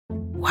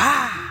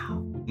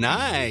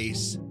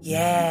Nice.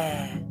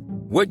 Yeah.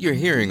 What you're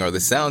hearing are the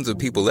sounds of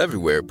people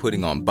everywhere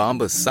putting on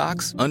Bombas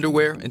socks,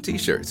 underwear, and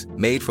T-shirts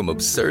made from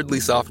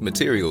absurdly soft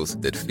materials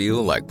that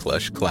feel like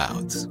plush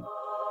clouds.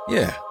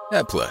 Yeah,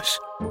 that plush.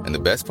 And the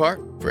best part?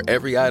 For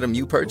every item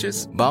you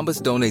purchase,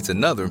 Bombas donates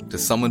another to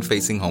someone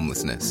facing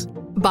homelessness.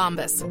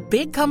 Bombas.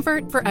 Big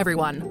comfort for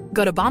everyone.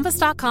 Go to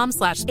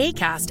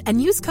bombas.com/ACAST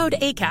and use code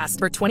ACAST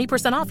for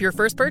 20% off your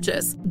first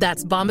purchase.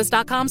 That's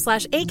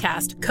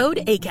bombas.com/ACAST.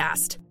 Code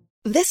ACAST.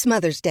 This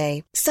Mother's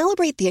Day,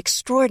 celebrate the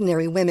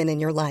extraordinary women in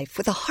your life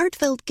with a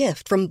heartfelt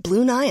gift from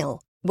Blue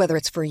Nile. Whether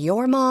it's for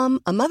your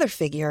mom, a mother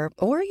figure,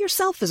 or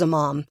yourself as a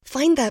mom,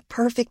 find that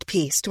perfect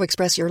piece to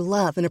express your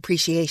love and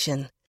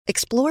appreciation.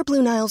 Explore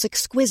Blue Nile's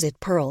exquisite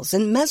pearls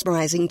and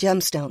mesmerizing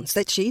gemstones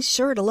that she's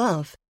sure to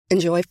love.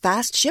 Enjoy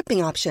fast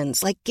shipping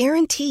options like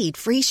guaranteed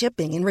free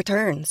shipping and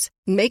returns.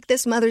 Make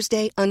this Mother's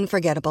Day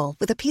unforgettable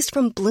with a piece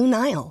from Blue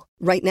Nile.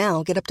 Right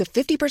now, get up to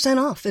 50%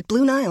 off at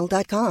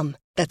BlueNile.com.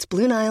 That's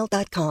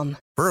BlueNile.com.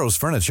 Burrow's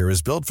furniture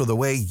is built for the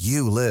way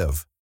you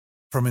live.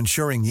 From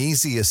ensuring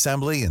easy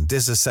assembly and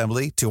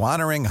disassembly to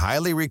honoring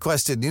highly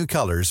requested new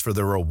colors for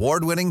their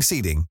award-winning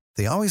seating,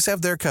 they always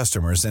have their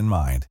customers in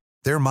mind.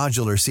 Their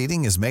modular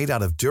seating is made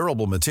out of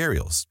durable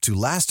materials to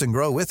last and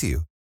grow with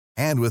you.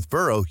 And with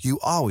Burrow, you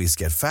always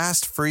get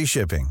fast, free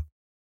shipping.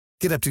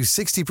 Get up to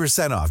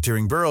 60% off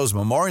during Burrow's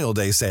Memorial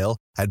Day sale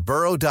at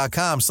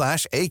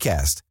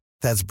burrow.com/ACAST.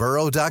 That's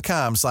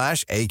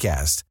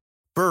burrow.com/ACAST.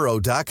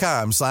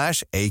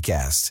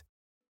 burrow.com/ACAST.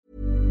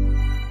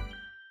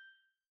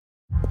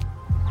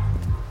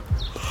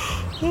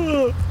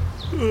 The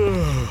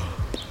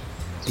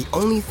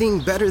only thing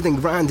better than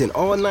grinding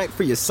all night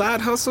for your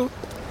side hustle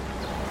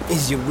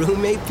is your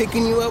roommate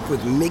picking you up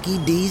with Mickey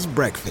D's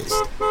breakfast.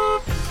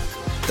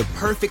 The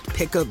perfect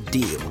pickup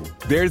deal.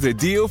 There's a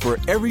deal for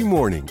every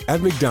morning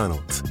at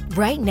McDonald's.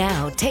 Right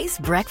now, taste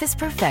breakfast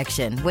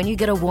perfection when you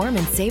get a warm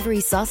and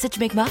savory sausage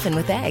McMuffin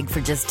with egg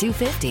for just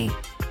 $2.50.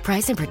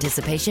 Price and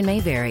participation may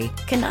vary.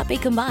 Cannot be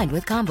combined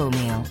with combo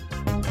meal.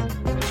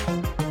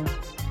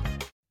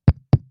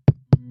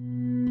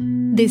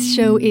 This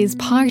show is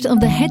part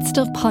of the Head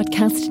Stuff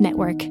Podcast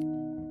Network.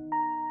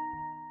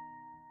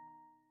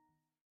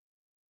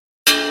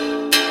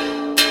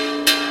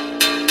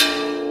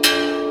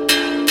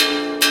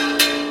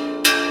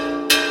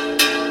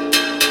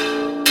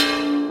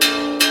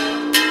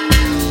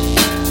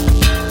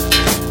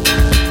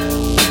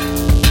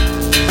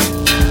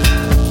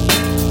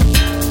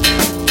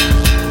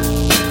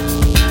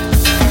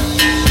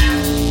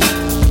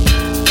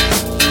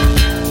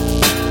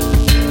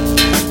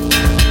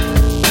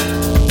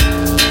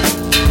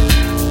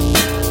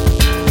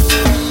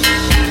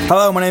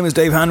 Hello, my name is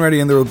Dave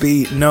Hanready and there will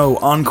be no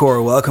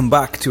encore. Welcome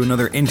back to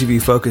another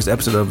interview-focused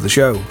episode of the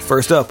show.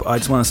 First up, I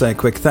just want to say a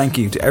quick thank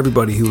you to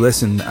everybody who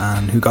listened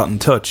and who got in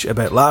touch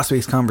about last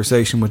week's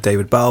conversation with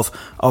David Balfe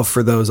of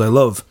For Those I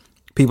Love.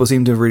 People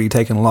seem to have really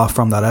taken a lot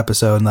from that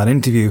episode and that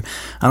interview,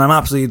 and I'm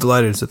absolutely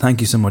delighted, so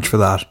thank you so much for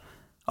that.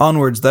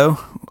 Onwards though,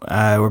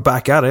 we're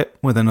back at it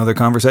with another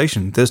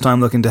conversation, this time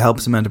looking to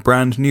help cement a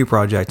brand new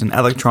project, an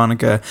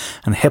electronica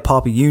and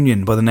hip-hop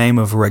union by the name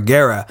of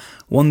Regera,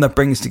 one that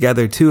brings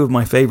together two of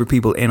my favourite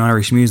people in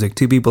Irish music,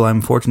 two people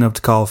I'm fortunate enough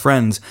to call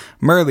friends,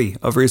 Murley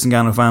of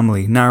Rusangano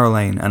Family, Narrow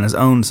Lane and his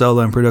own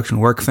solo and production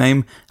work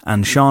fame,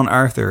 and Sean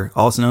Arthur,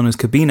 also known as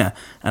Cabina,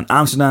 an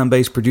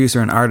Amsterdam-based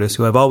producer and artist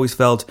who I've always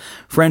felt,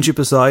 friendship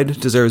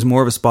aside, deserves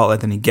more of a spotlight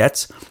than he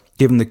gets,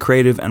 given the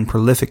creative and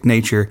prolific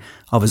nature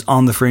of his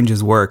On the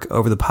Fringes work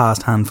over the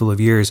past handful of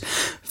years.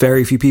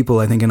 Very few people,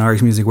 I think, in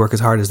Irish music work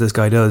as hard as this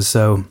guy does,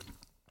 so,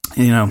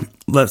 you know,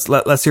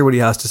 let's hear what he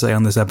has to say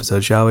on this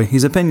episode, shall we?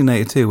 He's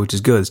opinionated too, which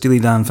is good. Steely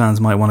Dan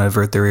fans might want to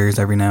avert their ears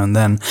every now and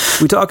then.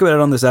 We talk about it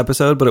on this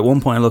episode, but at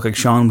one point it looked like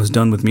Sean was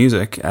done with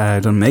music,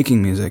 done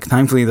making music.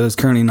 Thankfully, that is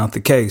currently not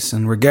the case,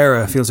 and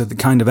Regera feels like the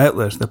kind of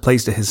outlet that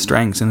plays to his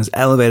strengths and is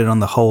elevated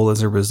on the whole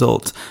as a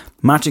result.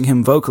 Matching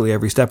him vocally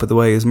every step of the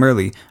way is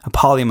Murley, a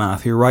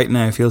polymath who right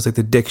now feels like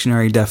the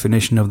dictionary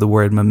definition of the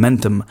word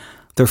momentum.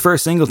 Their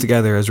first single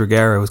together as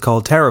Regera was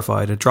called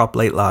Terrified. It dropped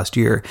late last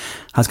year.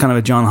 Has kind of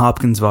a John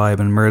Hopkins vibe,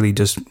 and Murley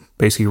just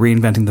basically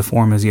reinventing the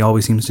form as he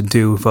always seems to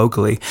do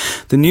vocally.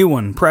 The new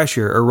one,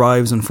 Pressure,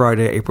 arrives on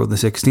Friday, April the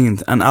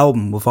 16th. An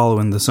album will follow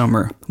in the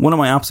summer. One of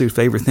my absolute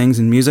favourite things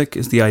in music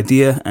is the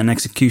idea and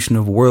execution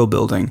of world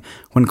building.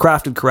 When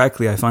crafted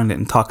correctly, I find it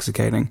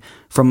intoxicating.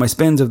 From my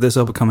spins of this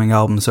upcoming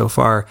album so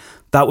far,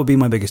 that would be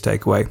my biggest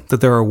takeaway, that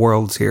there are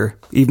worlds here,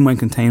 even when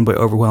contained by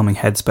overwhelming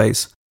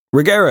headspace.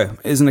 Regera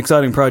is an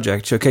exciting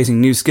project showcasing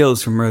new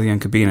skills from Murley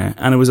and Cabina,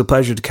 and it was a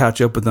pleasure to catch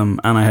up with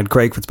them, and I had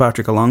Craig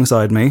Fitzpatrick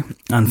alongside me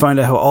and find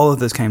out how all of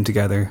this came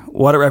together,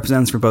 what it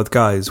represents for both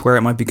guys, where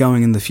it might be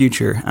going in the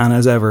future, and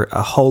as ever,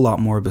 a whole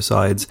lot more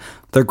besides.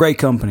 They're great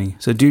company,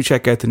 so do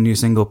check out the new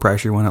single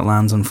Pressure when it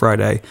lands on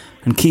Friday,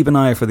 and keep an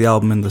eye for the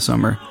album in the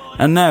summer.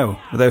 And now,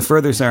 without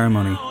further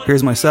ceremony,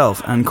 here's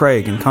myself and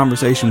Craig in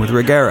conversation with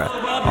Regera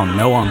on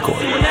No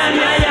Encore.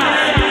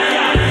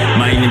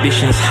 My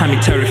inhibitions have me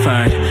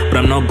terrified, but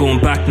I'm not going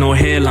back, no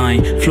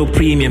hairline. Flow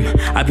premium,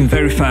 I've been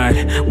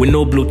verified, with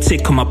no blue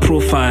tick on my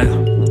profile.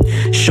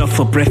 Shot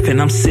for breath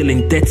and I'm still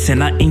in debts,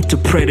 and I aim to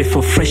pray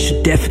for fresh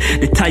to death.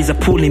 The ties are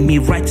pulling me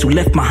right to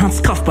left. My hands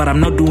cuffed, but I'm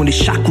not doing the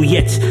shackle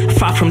yet.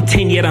 Far from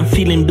 10 yet I'm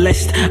feeling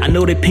blessed. I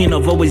know the pain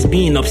of always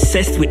being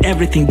obsessed with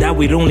everything that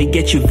would only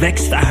get you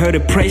vexed. I heard a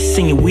praise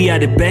singing we are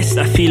the best.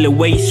 I feel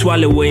away,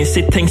 swallow away and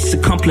say thanks to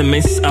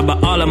compliments.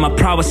 About all of my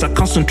prowess I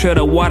concentrate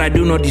on what I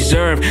do not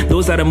deserve.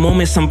 Those are the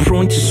moments I'm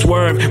prone to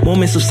swerve.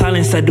 Moments of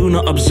silence I do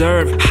not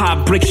observe.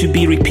 Heartbreaks should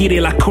be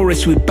repeated like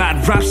chorus with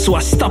bad raps, so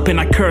I stop and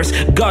I curse.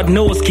 God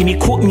knows, can you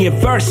quote me a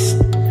verse?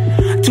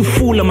 Too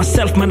full of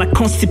myself, man, I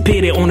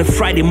constipated. On a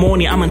Friday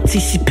morning, I'm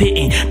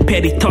anticipating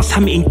petty thoughts,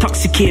 I'm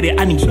intoxicated.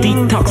 I need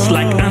detox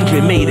like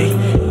Andre Mayday.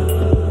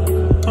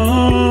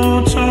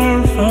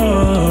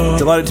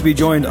 Delighted to be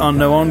joined on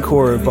No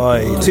Encore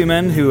by two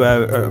men who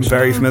I'm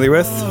very familiar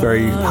with.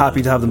 Very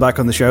happy to have them back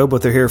on the show,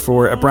 but they're here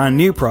for a brand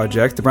new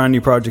project. The brand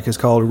new project is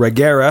called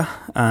Regera,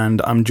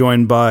 and I'm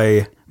joined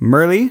by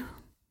Merly.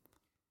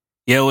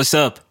 Yo, what's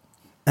up?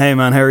 Hey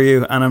man, how are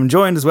you? And I'm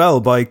joined as well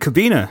by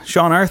Cabina,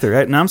 Sean Arthur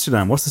out in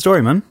Amsterdam. What's the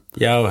story, man?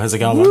 Yo, how's it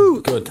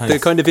going? Good, thanks. The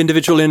kind of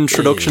individual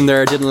introduction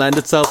there didn't lend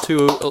itself to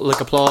like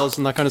applause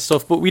and that kind of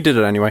stuff, but we did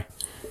it anyway.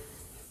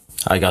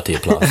 I got the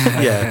applause.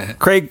 Yeah,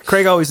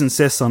 Craig always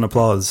insists on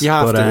applause. You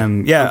have to.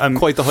 I'm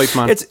quite the hype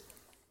man.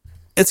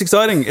 It's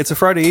exciting. It's a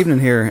Friday evening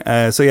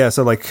here.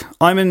 So like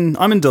I'm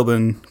in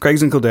Dublin.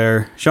 Craig's in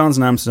Kildare. Sean's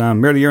in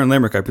Amsterdam. Merely, you're in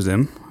Limerick, I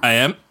presume. I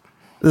am.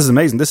 This is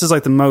amazing. This is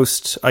like the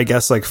most, I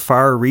guess, like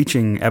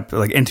far-reaching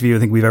interview I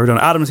think we've ever done.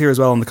 Adam's here as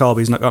well on the call, but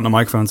he's not gotten a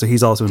microphone, so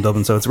he's also in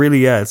Dublin. So it's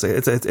really, it's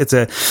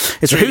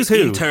really who's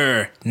who.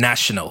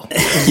 International.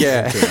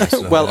 Yeah.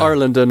 Well,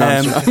 Ireland and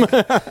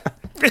Amsterdam.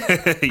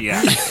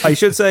 Yeah. I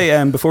should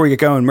say, before we get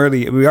going,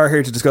 Merly, we are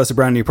here to discuss a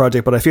brand new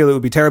project, but I feel it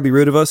would be terribly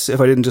rude of us if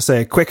I didn't just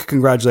say a quick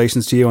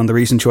congratulations to you on the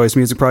recent Choice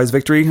Music Prize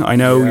victory. I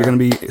know you're going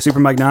to be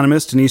super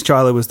magnanimous. Denise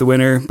Chila was the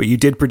winner, but you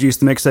did produce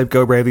the mixtape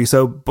Go Bravely.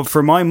 So, but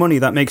for my money,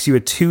 that makes you a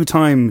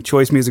 2-time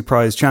Choice Music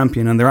Prize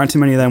champion, and there aren't too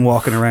many of them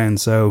walking around,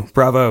 so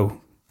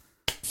bravo.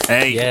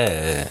 Hey.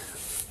 Yeah.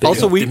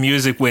 Also, the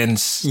music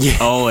wins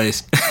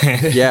always.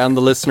 Yeah, and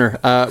the listener.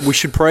 We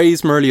should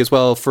praise Merly as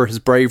well for his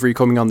bravery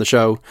coming on the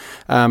show,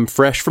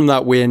 fresh from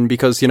that win,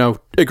 because, you know,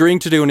 agreeing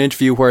to do an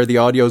interview where the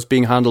audio is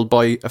being handled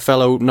by a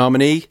fellow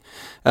nominee,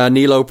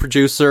 Nilo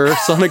producer,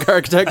 sonic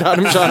architect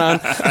Adam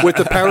Shanahan, with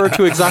the power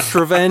to exact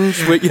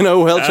revenge, with, you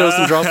know,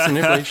 well-chosen drops and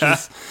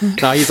iterations.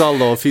 Nah, he's all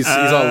love. He's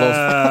all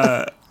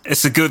love.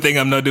 It's a good thing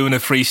I'm not doing a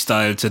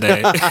freestyle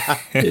today.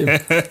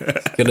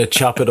 Gonna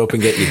chop it up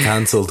and get you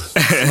cancelled.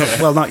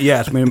 Well, not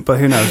yet. I mean, but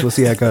who knows? We'll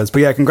see how it goes.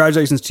 But yeah,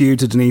 congratulations to you,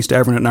 to Denise, to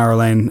everyone at Narrow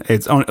Lane.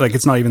 It's only, like,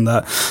 it's not even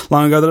that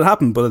long ago that it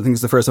happened, but I think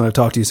it's the first time I've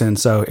talked to you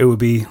since. So it would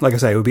be, like I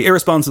say, it would be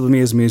irresponsible of me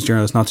as a music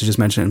journalist not to just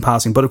mention it in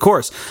passing. But of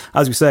course,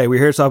 as we say, we're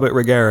here to talk about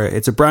Regera.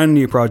 It's a brand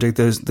new project.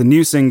 There's the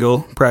new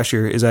single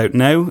Pressure is out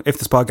now, if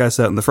this podcast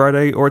is out on the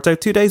Friday, or it's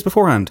out 2 days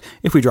beforehand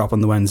if we drop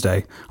on the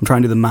Wednesday. I'm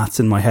trying to do the maths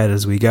in my head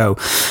as we go.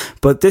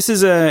 But this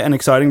is an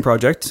exciting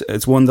project.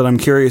 It's one that I'm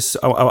curious.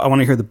 I want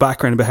to hear the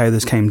background about how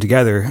this came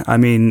together. I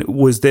mean,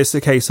 was this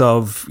a case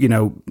of, you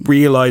know,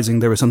 realizing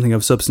there was something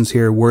of substance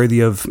here worthy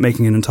of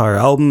making an entire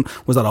album?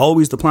 Was that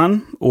always the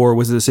plan? Or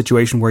was it a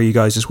situation where you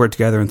guys just worked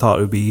together and thought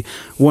it would be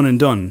one and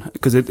done?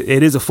 Because it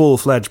is a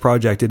full-fledged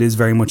project. It is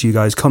very much you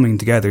guys coming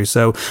together.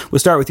 So we'll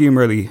start with you,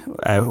 Merly.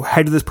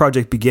 How did this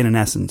project begin in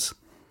essence?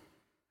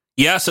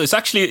 Yeah, so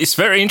it's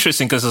very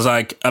interesting because it was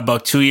like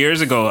about 2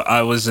 years ago,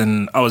 I was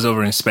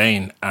over in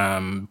Spain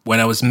when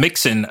I was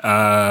mixing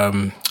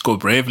Go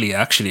Bravely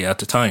actually at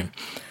the time.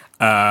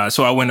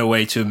 So I went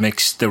away to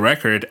mix the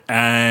record,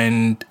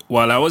 and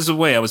while I was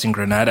away, I was in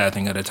Granada, I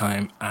think at the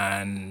time,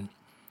 and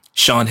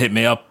Sean hit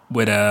me up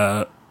with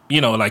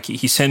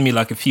he sent me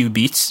like a few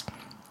beats,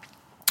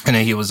 and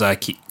then he was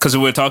like, because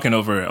we were talking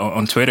over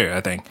on Twitter,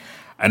 I think.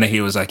 And then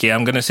he was like, yeah,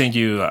 I'm going to send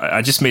you,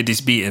 I just made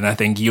this beat and I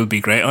think you'll be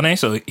great on it.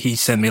 So he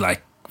sent me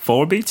like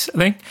 4 beats, I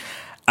think.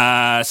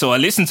 So I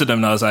listened to them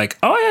and I was like,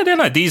 oh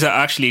yeah, these are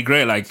actually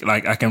great. Like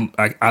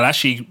I'll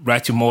actually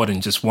write you more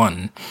than just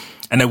one.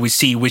 And then we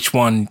see which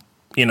one,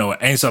 you know,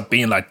 ends up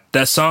being like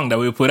that song that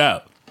we put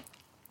out.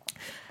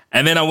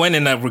 And then I went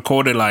and I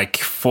recorded like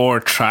 4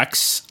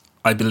 tracks,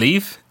 I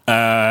believe,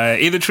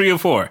 either 3 or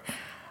 4.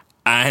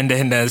 And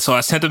then so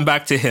I sent them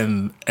back to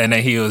him and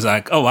then he was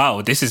like, oh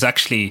wow, this is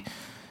actually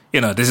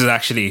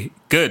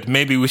good.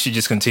 Maybe we should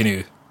just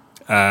continue.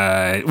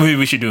 Maybe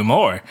we should do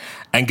more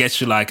and get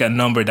to like a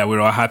number that we're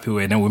all happy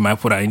with, and we might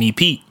put out an EP.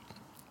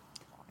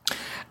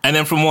 And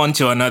then from one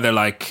to another,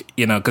 like,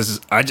 you know, because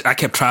I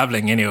kept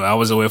traveling anyway. I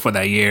was away for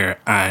that year,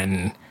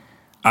 and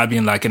I've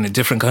been like in a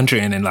different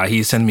country, and then like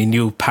he sent me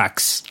new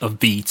packs of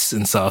beats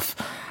and stuff.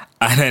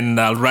 And then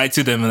I'll write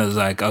to them, and I was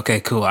like, okay,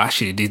 cool.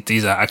 Actually,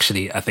 these are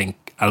actually, I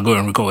think I'll go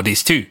and record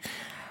these too.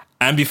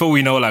 And before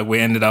we know, like, we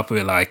ended up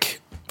with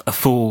like a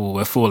full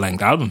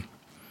length album.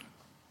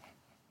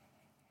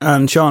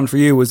 And Sean, for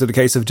you, was it a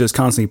case of just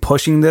constantly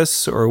pushing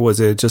this, or was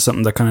it just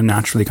something that kind of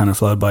naturally kind of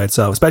flowed by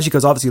itself? Especially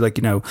because obviously, like,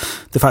 you know,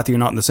 the fact that you're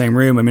not in the same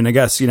room, I mean, I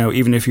guess, you know,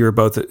 even if you were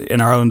both in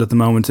Ireland at the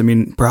moment, I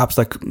mean, perhaps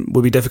that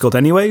would be difficult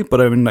anyway.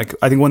 But I mean, like,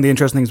 I think one of the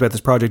interesting things about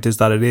this project is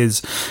that it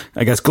is,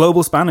 I guess,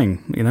 global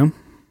spanning, you know?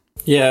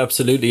 Yeah,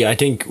 absolutely. I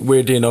think,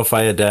 weirdly enough,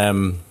 I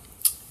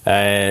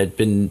had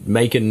been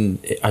making,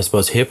 I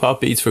suppose,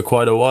 hip-hop beats for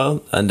quite a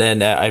while, and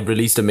then I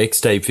released a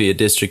mixtape via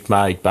District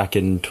Mag back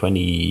in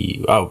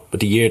the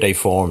year they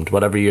formed,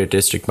 whatever year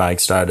District Mag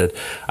started,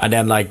 and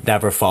then like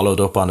never followed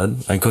up on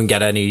it, and couldn't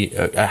get any,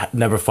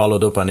 never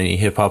followed up on any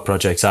hip-hop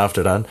projects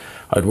after that.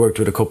 I'd worked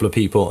with a couple of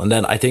people, and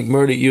then I think,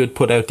 Murley, you had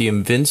put out the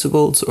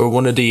Invincibles, or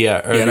one of the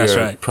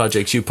earlier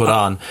projects you put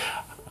on.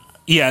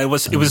 Yeah, it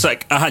was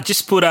like, I had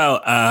just put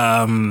out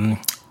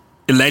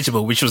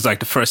Illegible, which was like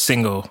the first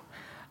single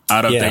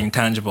out of the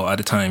Intangible at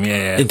the time.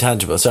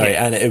 Intangible, sorry.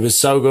 And it was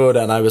so good,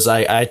 and I was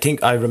like, I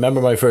think I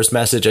remember my first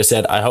message, I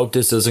said, I hope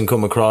this doesn't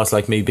come across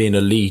like me being a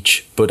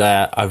leech, but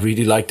I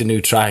really like the new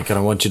track, and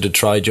I want you to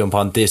try jump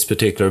on this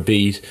particular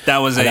beat. That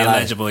was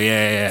Illegible.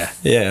 Yeah.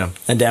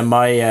 And then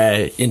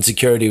my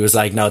insecurity was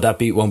like, no, that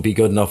beat won't be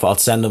good enough, I'll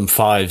send him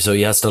 5, so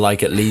he has to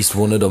like at least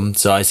one of them.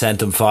 So I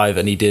sent him 5,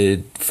 and he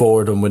did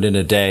 4 of them within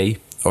a day,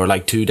 or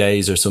like 2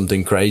 days or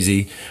something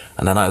crazy.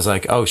 And then I was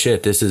like, oh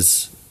shit, this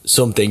is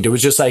something. There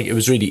was just like, it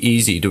was really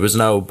easy. There was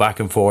no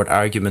back and forth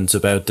arguments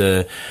about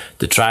the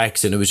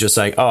tracks, and it was just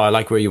like, oh, I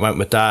like where you went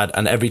with that.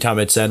 And every time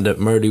I'd send it,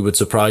 Murdy would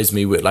surprise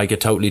me with like a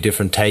totally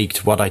different take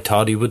to what I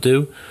thought he would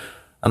do.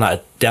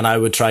 And then I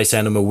would try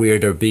send him a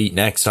weirder beat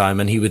next time,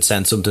 and he would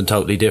send something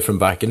totally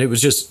different back, and it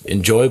was just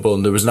enjoyable,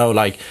 and there was no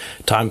like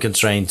time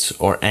constraints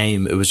or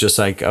aim. It was just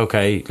like,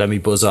 okay, let me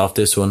buzz off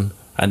this one,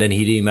 and then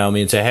he'd email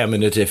me and say, hey, I'm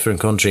in a different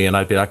country, and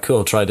I'd be like,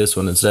 cool, try this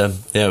one instead.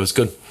 Yeah, it was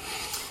good.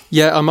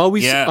 Yeah, I'm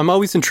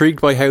always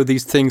intrigued by how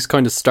these things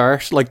kind of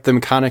start, like the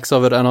mechanics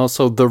of it, and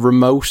also the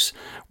remote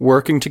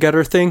working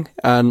together thing.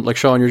 And like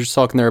Sean, you're just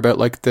talking there about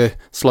like the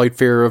slight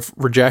fear of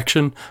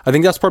rejection. I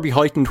think that's probably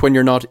heightened when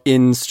you're not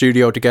in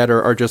studio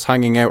together or just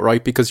hanging out,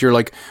 right? Because you're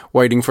like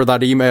waiting for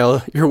that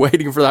email, you're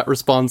waiting for that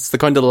response. The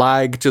kind of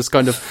lag just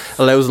kind of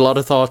allows a lot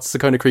of thoughts to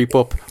kind of creep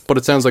up. But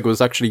it sounds like it was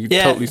actually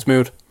totally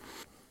smooth.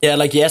 Yeah,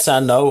 like yes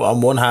and no.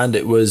 On one hand,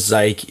 it was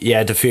like,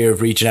 the fear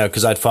of reaching out,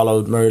 because I'd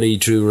followed Murley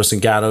through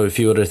Rusangano, a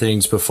few other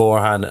things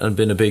beforehand, and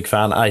been a big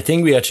fan. I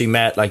think we actually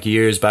met like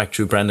years back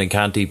through Brendan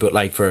Canty, but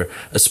like for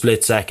a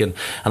split second.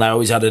 And I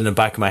always had it in the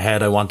back of my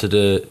head, I wanted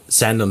to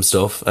send him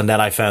stuff. And then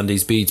I found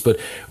these beats. But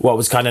what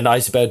was kind of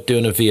nice about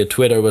doing it via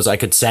Twitter was I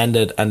could send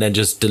it and then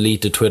just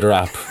delete the Twitter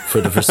app for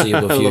the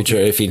foreseeable future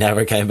if he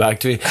never came back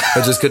to me.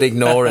 I just could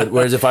ignore it.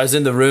 Whereas if I was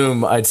in the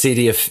room, I'd see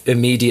the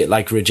immediate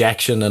like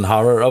rejection and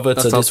horror of it.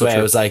 That's so this way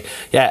I was like,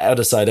 out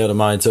of sight, out of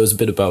mind. So it was a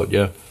bit of both,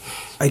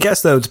 I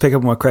guess, though, to pick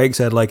up on what Craig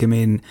said, like, I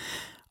mean,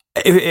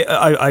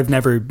 I've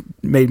never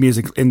made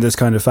music in this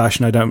kind of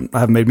fashion. I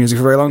haven't made music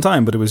for a very long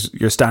time, but it was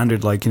your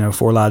standard, like, you know,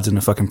 4 lads in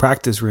a fucking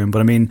practice room. But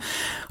I mean,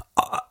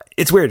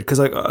 it's weird because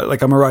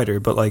I'm a writer,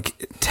 but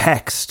like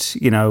text,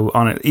 you know,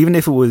 on it, even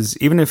if it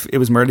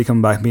was Murley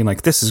coming back and being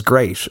like, this is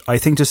great, I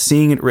think just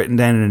seeing it written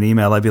down in an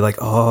email, I'd be like,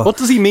 oh, what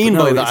does he mean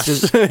by that?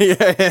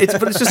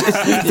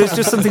 There's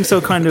just something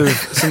so kind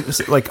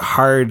of like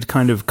hard,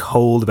 kind of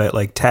cold about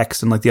like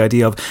text, and like the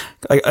idea of,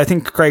 I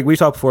think, Craig, we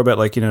talked before about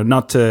like, you know,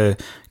 not to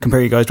compare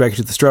you guys directly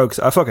to the Strokes.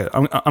 Fuck it,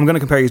 I'm going to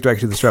compare you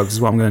directly to the Strokes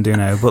is what I'm going to do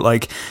now. But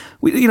like,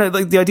 you know,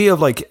 like the idea of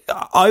like,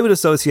 I would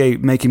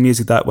associate making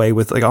music that way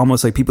with like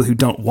almost like people who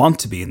don't want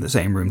to be in the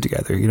same room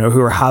together, you know,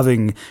 who are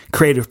having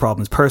creative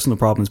problems, personal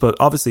problems, but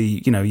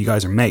obviously, you know, you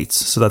guys are mates,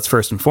 so that's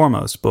first and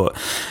foremost. But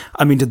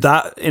I mean, did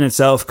that in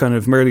itself kind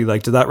of, Murley,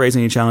 like, did that raise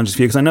any challenges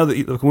for you? Because I know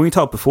that when we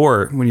talked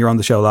before, when you were on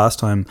the show last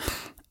time,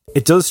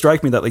 it does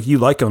strike me that like you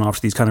like going off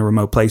to these kind of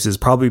remote places,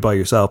 probably by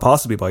yourself,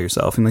 possibly by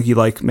yourself, and like you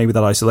like maybe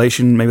that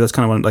isolation, maybe that's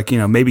kind of like, you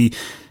know, maybe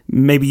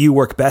you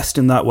work best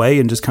in that way,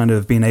 and just kind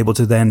of being able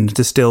to then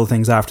distill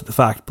things after the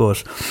fact.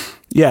 But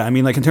yeah, I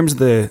mean, like in terms of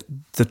the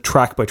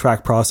track by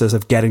track process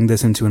of getting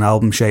this into an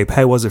album shape,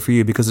 how was it for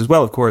you? Because as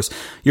well, of course,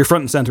 you're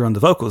front and center on the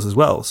vocals as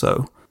well,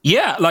 so.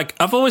 Yeah, like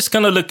I've always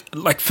kind of looked,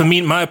 like for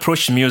me, my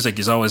approach to music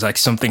is always like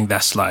something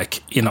that's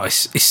like, you know,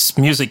 it's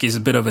music is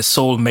a bit of a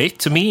soulmate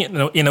to me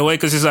in a way,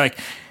 because it's like,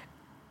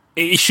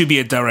 it should be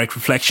a direct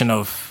reflection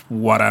of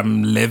what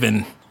I'm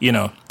living, you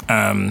know.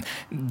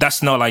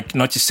 That's not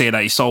to say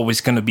that it's always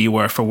going to be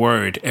word for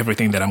word,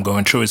 everything that I'm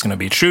going through is going to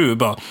be true,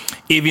 but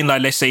even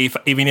like, let's say,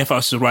 even if I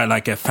was to write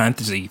like a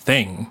fantasy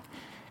thing,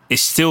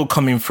 it's still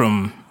coming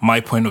from my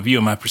point of view,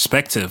 my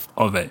perspective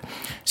of it.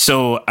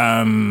 So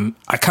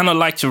I kind of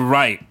like to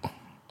write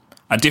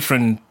at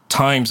different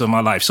times of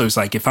my life. So it's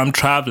like, if I'm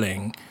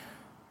traveling,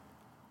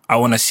 I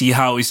want to see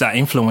how is that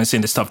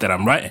influencing the stuff that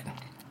I'm writing.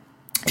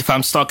 If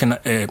I'm stuck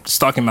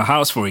in my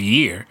house for a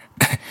year,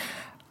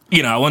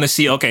 you know, I want to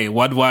see, okay,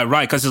 what do I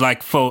write? Because it's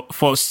like for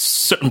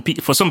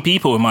some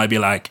people, it might be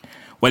like,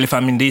 well, if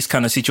I'm in this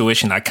kind of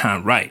situation, I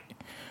can't write.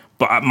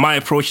 But my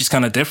approach is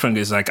kind of different.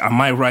 It's like, I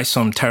might write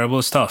some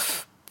terrible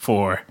stuff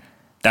for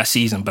that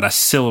season, but I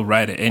still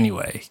write it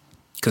anyway.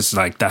 because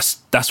like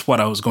that's what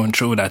I was going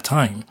through at that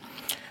time.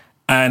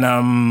 And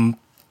I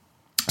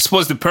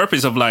suppose the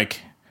purpose of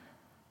like,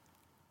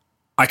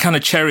 I kind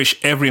of cherish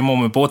every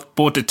moment,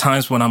 both the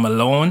times when I'm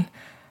alone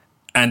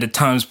and the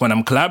times when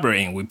I'm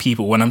collaborating with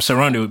people, when I'm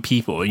surrounded with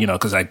people, you know,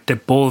 because they're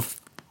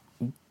both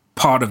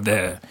part of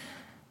the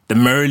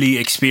Murley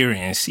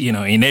experience, you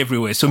know, in every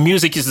way. So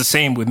music is the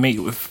same with me,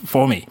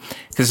 for me,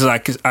 because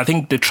like, I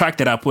think the track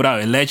that I put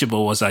out,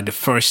 Illegible, was like the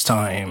first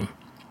time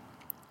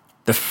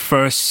I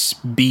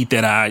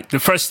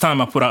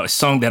put out a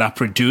song that I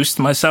produced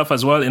myself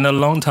as well in a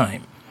long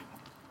time.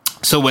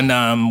 So when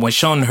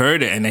Sean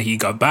heard it and then he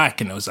got back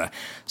and it was like,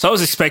 so I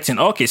was expecting,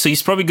 okay, so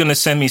he's probably going to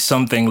send me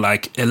something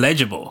like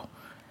Illegible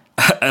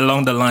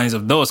along the lines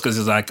of those, because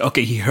it's like,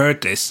 okay, he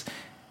heard this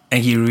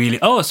and he really,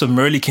 so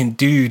Murley can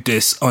do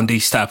this on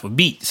this type of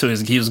beat. So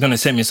he was going to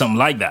send me something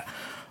like that.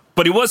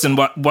 But it wasn't.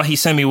 What he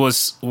sent me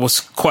was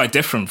quite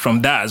different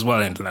from that as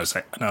well. And I was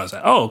like,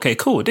 oh, okay,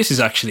 cool. This is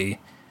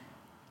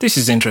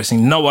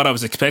interesting. Not what I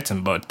was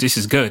expecting, but this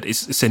is good.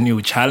 It's a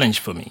new challenge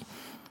for me.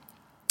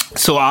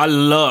 So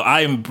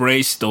I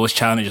embrace those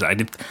challenges. I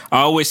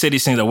always say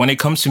these things, that when it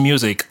comes to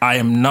music, I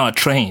am not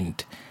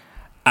trained.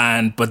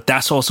 But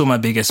that's also my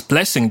biggest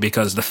blessing,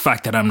 because the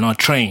fact that I'm not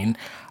trained,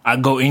 I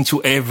go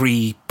into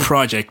every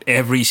project,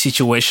 every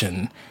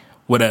situation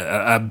with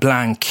a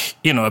blank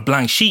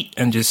sheet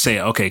and just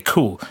say, okay,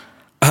 cool.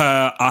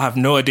 I have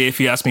no idea. If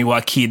you ask me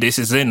what key this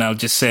is in, I'll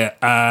just say,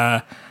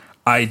 I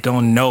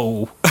don't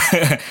know.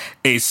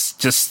 It's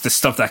just the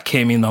stuff that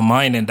came in my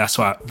mind, and that's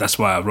why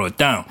I wrote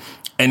down.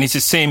 And it's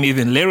the same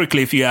even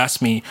lyrically. If you ask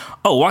me,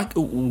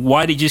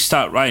 why did you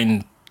start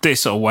writing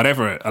this or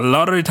whatever? A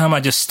lot of the time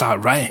I just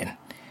start writing.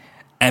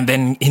 And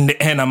then in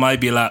the end I might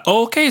be like,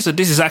 okay, so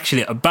this is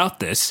actually about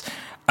this.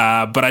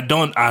 But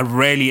I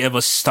rarely ever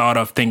start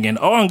off thinking,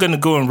 I'm going to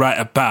go and write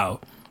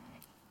about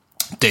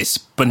this.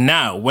 But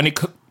now when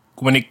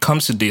it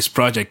comes to this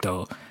project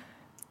though,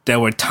 there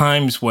were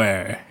times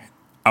where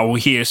I will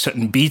hear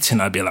certain beats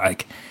and I'll be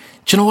like,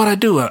 do you know what I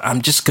do?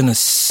 I'm just going to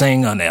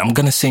sing on it. I'm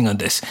going to sing on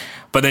this.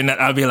 But then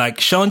I'll be like,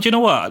 Sean, do you know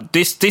what?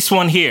 This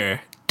one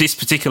here, this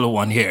particular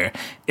one here,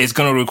 is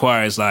going to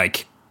require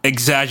like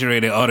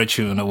exaggerated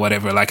autotune or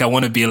whatever. Like I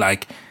want to be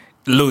like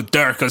Lil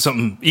Durk or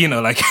something, you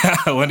know, like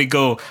I want to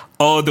go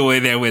all the way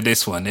there with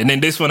this one. And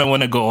then this one, I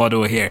want to go all the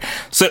way here.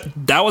 So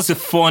that was the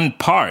fun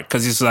part,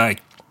 because it's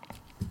like,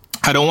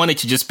 I don't want it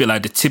to just be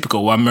like the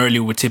typical, what Murley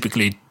would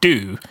typically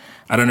do.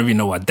 I don't even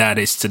know what that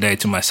is today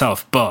to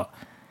myself. But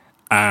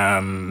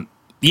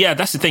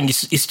that's the thing.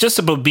 It's just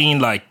about being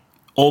like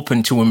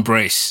open to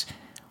embrace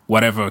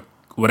whatever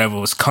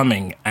was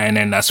coming. And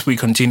then as we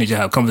continue to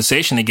have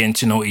conversation again,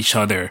 to know each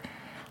other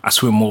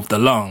as we moved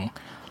along,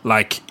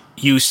 like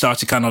you start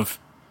to kind of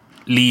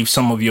leave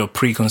some of your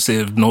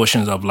preconceived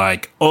notions of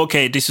like,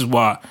 okay, this is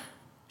what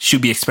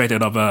should be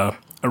expected of a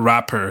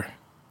rapper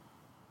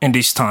in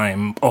this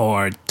time,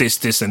 or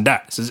this and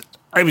that. So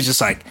I was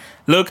just like,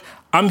 look,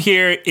 I'm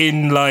here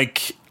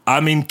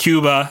I'm in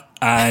Cuba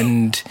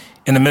and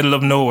in the middle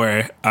of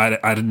nowhere.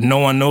 No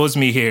one knows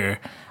me here.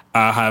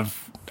 I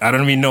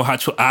don't even know how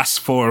to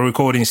ask for a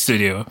recording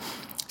studio.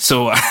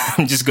 So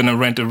I'm just going to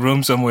rent a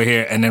room somewhere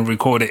here and then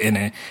record it in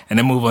it and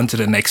then move on to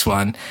the next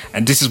one.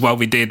 And this is what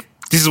we did.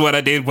 This is what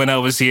I did when I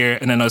was here.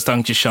 And then I was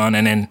talking to Sean,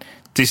 and then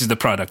this is the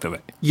product of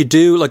it. You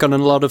do, like on a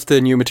lot of the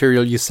new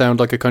material, you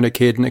sound like a kind of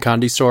kid in a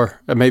candy store,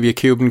 maybe a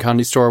Cuban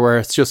candy store, where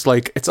it's just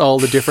like, it's all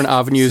the different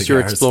avenues you're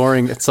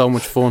exploring. It's so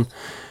much fun.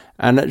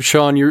 And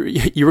Sean,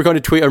 you were going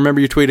to tweet, I remember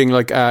you tweeting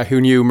like,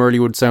 who knew Murley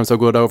would sound so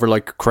good over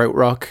like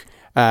krautrock?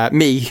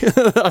 Me.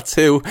 That's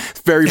who.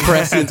 It's very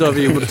prescient of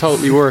you, but it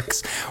totally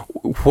works.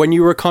 When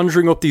you were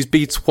conjuring up these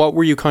beats, what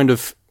were you kind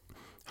of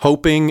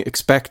hoping,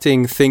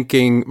 expecting,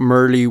 thinking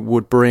Murley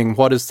would bring?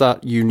 What is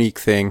that unique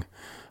thing?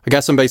 I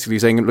guess I'm basically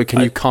saying, like,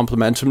 can you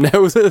compliment him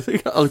now?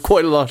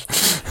 Quite a lot.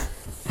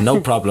 No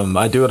problem.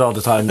 I do it all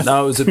the time.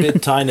 No, it was a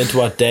bit tying into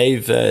what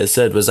Dave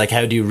said, was like,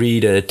 how do you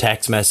read a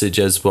text message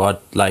as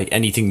what, like,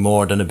 anything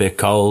more than a bit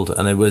cold?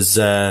 And it was,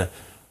 I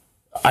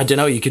don't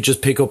know, you could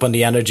just pick up on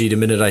the energy the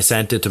minute I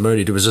sent it to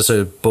Murley. There was just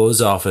a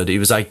buzz off it. He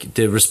was like,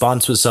 the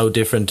response was so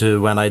different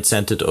to when I'd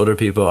sent it to other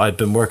people. I'd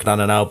been working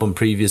on an album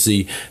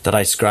previously that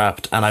I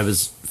scrapped, and I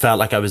felt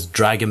like I was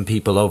dragging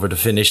people over the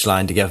finish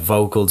line to get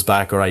vocals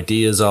back or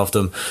ideas off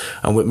them.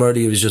 And with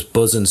Murley, he was just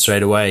buzzing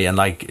straight away, and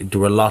like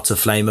there were lots of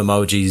flame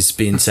emojis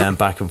being sent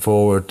back and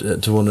forward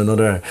to one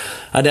another.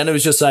 And then it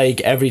was just like,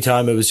 every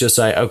time it was just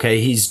like, okay,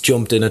 he's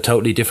jumped in a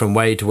totally different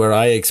way to where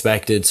I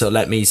expected, so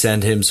let me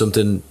send him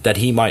something that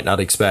he might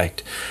not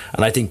expect.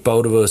 And I think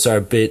both of us are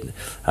a bit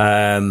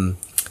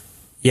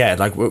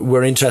like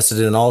we're interested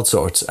in all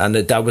sorts, and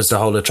that was the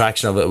whole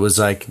attraction of it. It was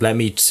like, let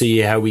me see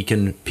how we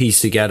can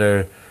piece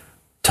together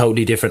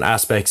totally different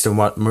aspects than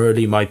what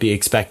Murley might be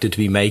expected to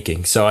be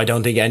making. So I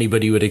don't think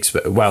anybody would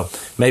expect, well,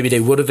 maybe they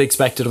would have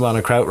expected him on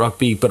a krautrock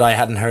beat, but I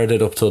hadn't heard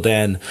it up till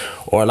then.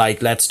 Or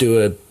like, let's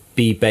do a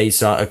beat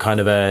based on a kind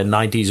of a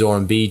 90s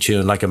R&B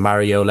tune, like a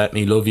Mario Let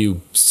Me Love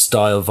You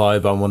style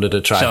vibe on one of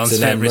the tracks. Sean's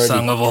favourite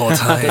song of all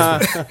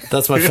time.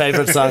 That's my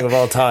favourite song of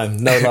all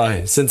time, no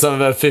lie, since I'm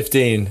about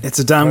 15. It's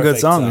a damn good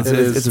song.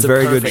 It's a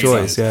very good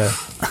choice, yeah.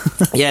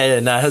 Yeah,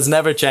 no, it has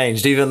never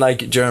changed. Even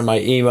like during my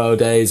emo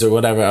days or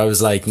whatever, I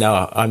was like,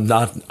 no, I'm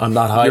not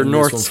hiding your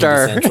North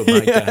Star.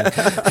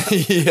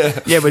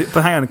 Yeah,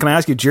 but hang on, can I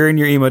ask you, during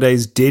your emo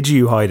days, did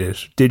you hide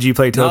it? Did you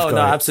play Tough Guy?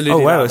 No,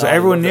 absolutely. Oh wow, not. so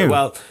everyone knew.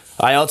 Well,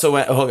 I also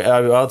went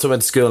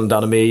to school in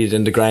Donamead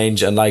in the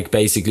Grange, and like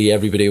basically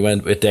everybody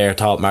went with their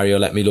thought Mario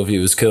Let Me Love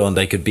You was cool, and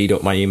they could beat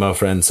up my emo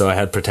friends, so I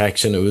had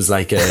protection. It was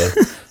like it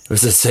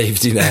was a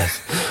safety net.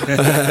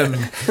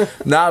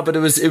 But it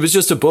was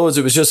just a buzz.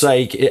 It was just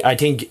like, I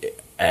think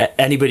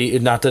anybody,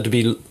 not that there'd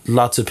be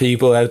lots of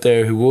people out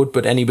there who would,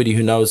 but anybody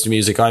who knows the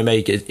music I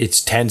make,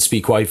 it tends to be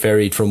quite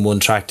varied from one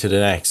track to the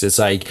next. It's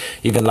like,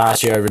 even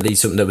last year I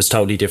released something that was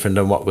totally different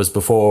than what was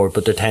before,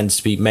 but there tends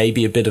to be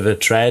maybe a bit of a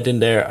thread in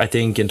there, I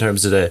think, in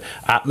terms of the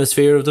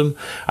atmosphere of them.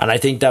 And I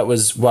think that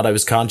was what I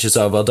was conscious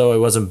of. Although I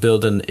wasn't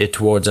building it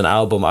towards an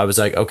album, I was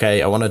like,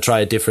 okay, I want to try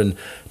a different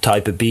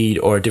type of beat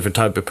or a different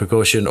type of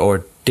percussion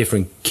or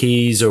different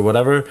keys or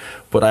whatever,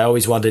 but I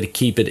always wanted to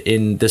keep it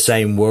in the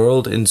same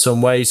world in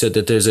some way, so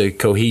that there's a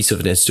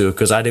cohesiveness to it,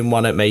 because I didn't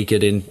want to make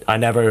it in, I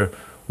never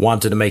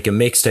wanted to make a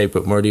mixtape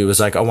with Murdy. It was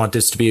like, I want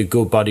this to be a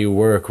good body of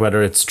work,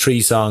 whether it's 3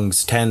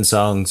 songs, 10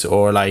 songs,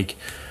 or like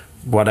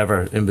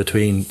whatever in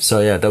between. So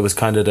yeah, that was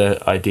kind of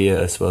the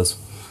idea, I suppose.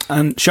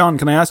 And Sean,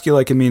 can I ask you,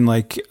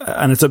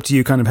 and it's up to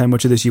you kind of how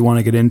much of this you want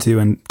to get into,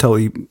 and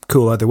totally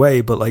cool either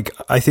way, but like,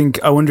 I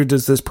wonder,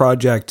 does this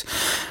project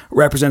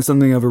represent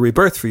something of a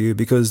rebirth for you?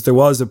 Because there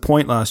was a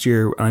point last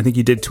year, and I think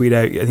you did tweet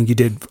out, I think you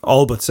did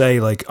all but say,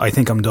 like, I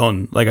think I'm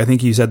done. Like, I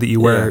think you said that you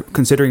were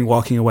considering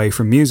walking away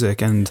from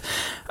music, and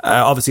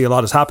obviously a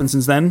lot has happened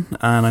since then,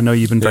 and I know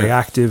you've been very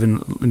active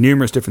in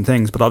numerous different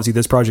things, but obviously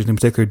this project in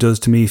particular does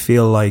to me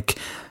feel like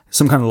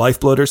some kind of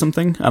lifeblood or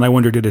something. And I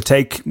wonder, did it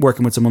take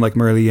working with someone like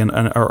Murley,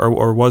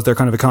 or was there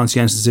kind of a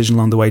conscientious decision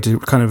along the way to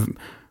kind of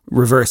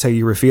reverse how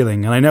you were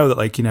feeling? And I know that,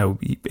 like, you know,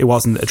 it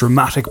wasn't a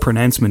dramatic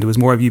pronouncement, it was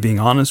more of you being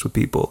honest with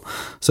people.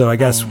 So I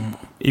guess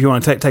if you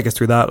want to take us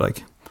through that,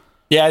 like.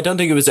 Yeah, I don't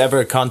think it was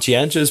ever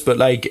conscientious, but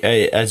like,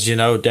 as you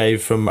know,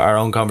 Dave, from our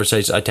own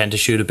conversations, I tend to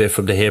shoot a bit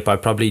from the hip. I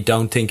probably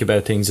don't think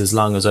about things as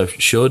long as I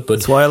should, but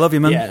that's why I love you,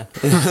 man. Yeah,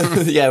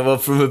 yeah. Well,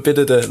 from a bit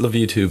of the love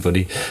you too,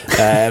 buddy.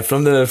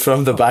 From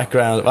the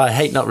background, well, I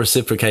hate not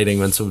reciprocating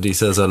when somebody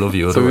says I love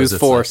you. So it was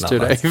forced to,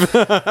 Dave.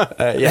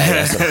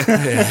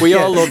 We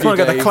all love you. I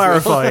got that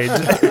clarified.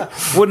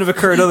 Wouldn't have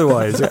occurred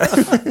otherwise.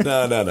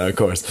 No. Of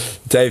course,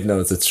 Dave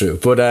knows it's true.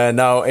 But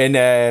no,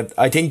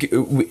 I think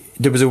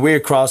there was a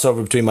weird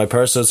crossover between my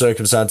personal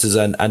circumstances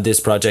and this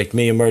project.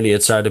 Me and Murley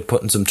had started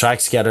putting some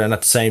tracks together, and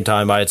at the same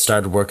time I had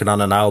started working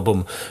on an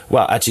album.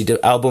 Well, actually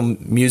the album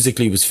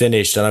musically was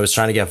finished, and I was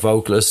trying to get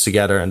vocalists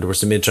together, and there was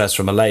some interest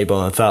from a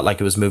label, and it felt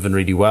like it was moving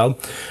really well.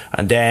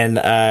 And then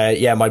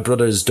my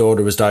brother's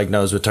daughter was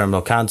diagnosed with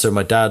terminal cancer,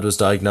 my dad was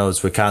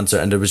diagnosed with cancer,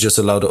 and there was just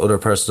a load of other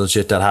personal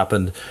shit that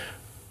happened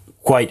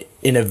quite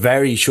in a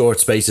very short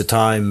space of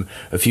time.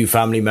 A few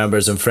family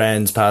members and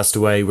friends passed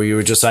away, where you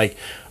were just like,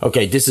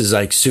 okay, this is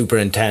like super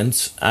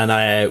intense.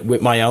 And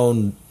with my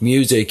own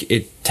music,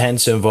 it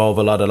tends to involve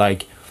a lot of,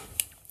 like,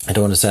 I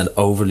don't want to sound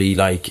overly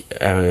like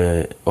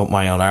up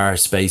my own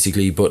arse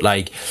basically, but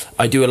like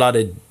I do a lot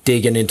of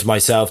digging into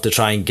myself to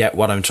try and get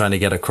what I'm trying to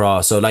get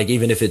across. So like,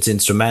 even if it's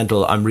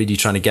instrumental, I'm really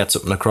trying to get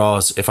something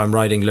across. If I'm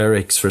writing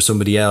lyrics for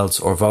somebody else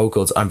or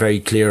vocals, I'm very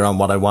clear on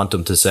what I want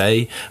them to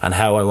say and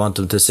how I want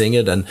them to sing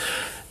it, and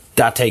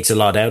that takes a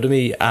lot out of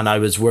me. And I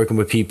was working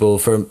with people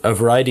for a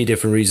variety of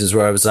different reasons,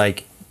 where I was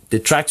like, the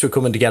tracks were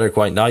coming together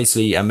quite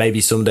nicely, and maybe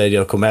someday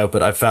they'll come out,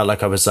 but I felt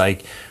like I was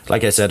like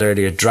I said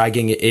earlier,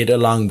 dragging it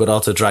along, but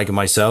also dragging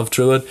myself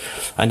through it.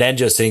 And then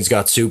just things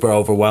got super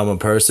overwhelming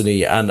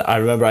personally. And I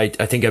remember I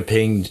think I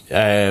pinged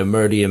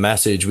Murdy a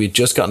message. We'd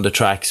just gotten the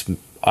tracks,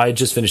 I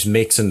just finished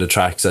mixing the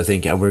tracks, I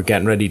think, and we're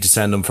getting ready to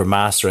send them for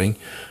mastering.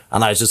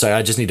 And I was just like,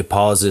 I just need to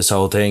pause this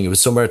whole thing. It was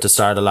somewhere at the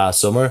start of last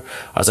summer.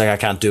 I was like, I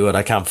can't do it,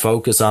 I can't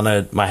focus on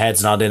it, my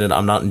head's not in it,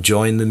 I'm not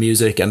enjoying the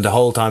music. And the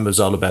whole time it was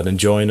all about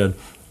enjoying it.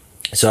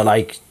 So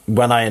like,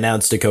 when I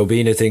announced the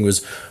Kobina thing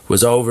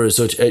was over,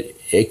 such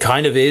it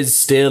kind of is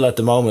still at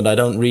the moment. I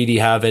don't really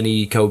have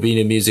any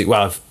Kobina music.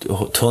 Well,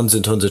 I've tons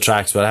and tons of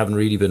tracks, but I haven't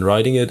really been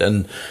writing it,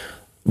 and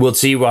we'll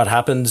see what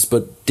happens.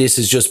 But this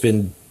has just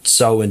been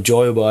so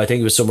enjoyable. I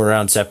think it was somewhere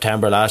around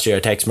September last year, I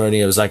texted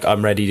Murray, I was like,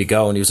 I'm ready to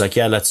go, and he was like,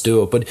 yeah, let's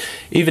do it. But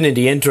even in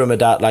the interim of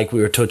that, like,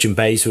 we were touching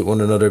base with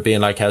one another, being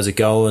like, how's it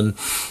going?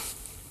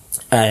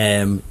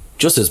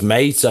 Just as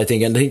mates, I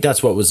think. And I think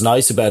that's what was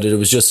nice about it. It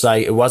was just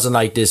like, it wasn't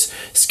like this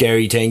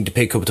scary thing to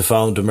pick up the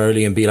phone to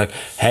Murley and be like,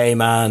 hey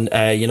man,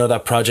 you know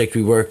that project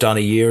we worked on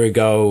a year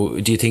ago,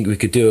 do you think we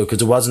could do it?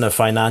 Because it wasn't a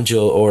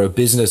financial or a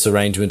business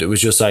arrangement. It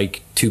was just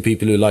like two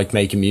people who liked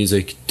making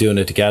music doing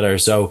it together.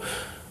 So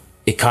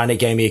it kind of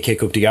gave me a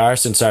kick up the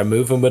arse and started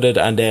moving with it.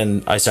 And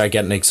then I started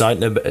getting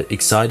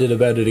excited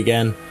about it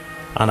again.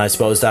 and I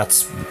suppose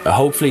that's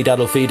hopefully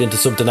that'll feed into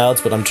something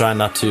else, but I'm trying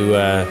not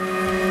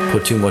to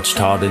put too much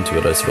thought into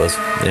it, I suppose.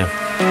 Yeah.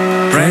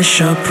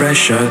 Pressure,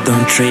 pressure,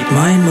 don't treat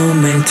my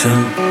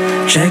momentum.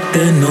 Check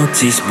the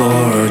notice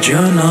board,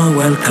 you're not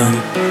welcome.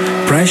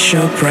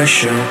 Pressure,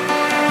 pressure,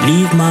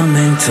 leave my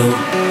mental.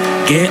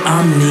 Get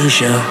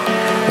amnesia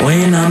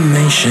when I'm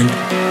mentioned.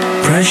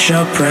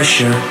 Pressure,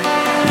 pressure,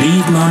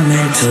 leave my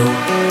mental.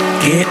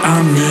 Get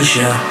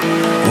amnesia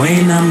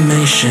when I'm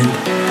mentioned.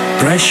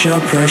 Pressure,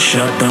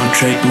 pressure, don't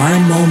trick my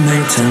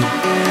momentum.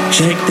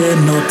 Check the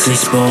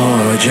notice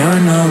board,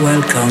 you're not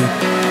welcome.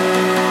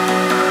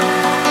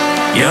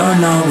 You're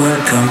not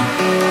welcome.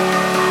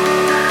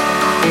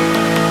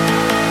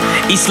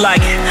 It's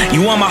like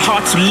you want my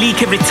heart to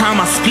leak every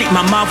time I split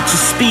my mouth to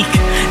speak.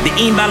 The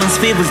imbalance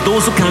favors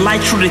those who can lie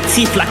through the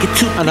teeth like a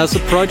tooth. And as a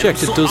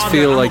project, it does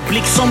feel like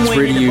it's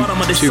really you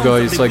two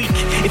guys. Like,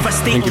 I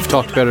think you've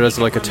talked about it as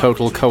like a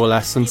total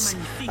coalescence.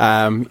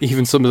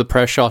 Even some of the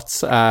press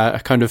shots,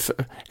 kind of,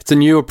 it's a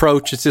new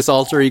approach. It's this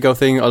alter ego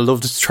thing. I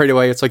loved it straight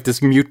away. It's like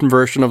this mutant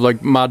version of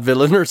like Mad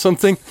Villain or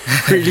something.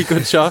 Really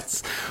good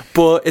shots.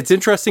 But it's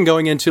interesting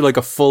going into like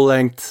a full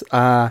length.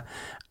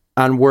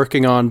 And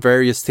working on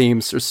various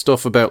themes. There's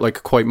stuff about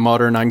like quite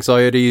modern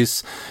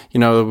anxieties, you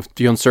know,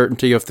 the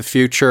uncertainty of the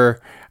future,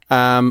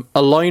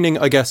 aligning,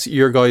 I guess,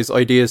 your guys'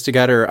 ideas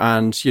together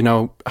and, you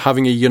know,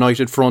 having a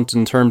united front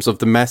in terms of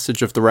the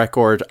message of the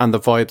record and the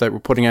vibe that we're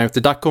putting out.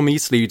 Did that come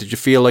easily? Did you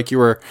feel like you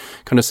were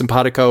kind of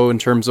simpatico in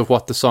terms of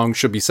what the song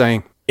should be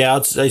saying? Yeah,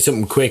 I'll say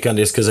something quick on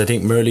this because I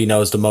think Murley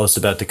knows the most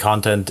about the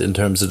content in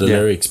terms of the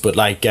lyrics. But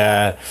like,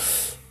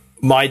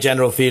 my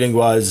general feeling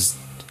was,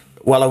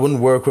 well, I wouldn't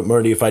work with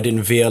Murley if I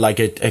didn't feel like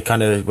it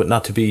kind of,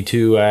 not to be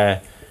too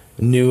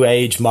new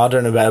age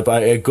modern about it,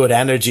 but a good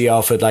energy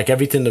off it. Like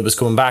everything that was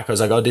coming back, I was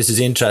like, oh, this is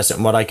interesting.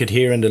 And what I could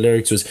hear in the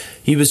lyrics was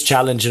he was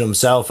challenging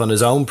himself on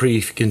his own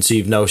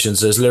preconceived notions.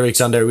 There's lyrics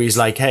on there where he's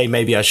like, hey,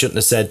 maybe I shouldn't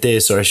have said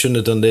this or I shouldn't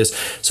have done this.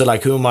 So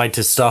like, who am I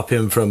to stop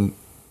him from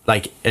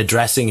like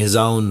addressing his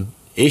own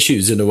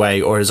issues in a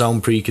way or his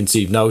own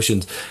preconceived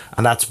notions?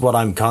 And that's what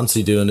I'm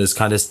constantly doing, is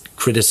kind of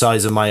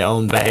criticizing my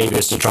own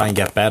behaviors to try and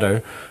get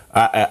better.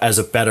 As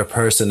a better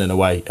person in a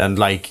way, and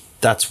like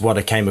that's what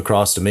it came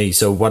across to me.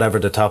 So whatever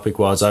the topic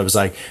was, I was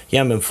like, yeah,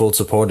 I'm in full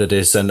support of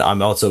this and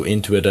I'm also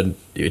into it, and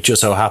it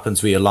just so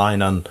happens we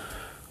align on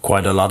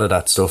quite a lot of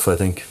that stuff, I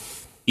think.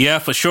 Yeah,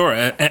 for sure.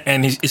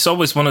 And it's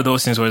always one of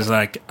those things where it's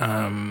like,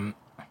 I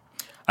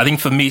think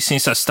for me,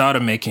 since I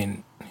started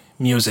making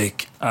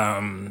music,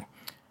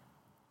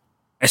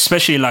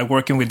 especially like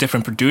working with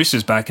different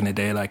producers back in the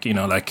day, like, you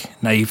know,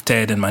 like Naive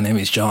Ted and My Name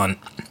Is John,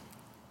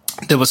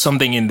 there was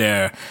something in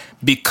there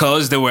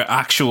because they were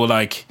actual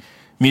like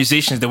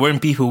musicians. They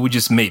weren't people who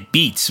just made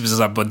beats. It was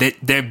like, but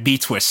their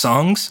beats were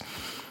songs.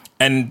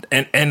 And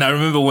I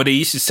remember when they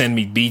used to send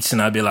me beats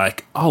and I'd be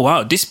like, oh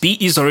wow, this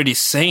beat is already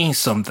saying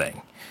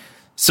something.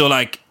 So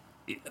like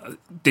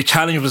the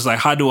challenge was like,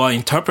 how do I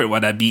interpret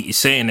what that beat is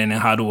saying, and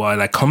then how do I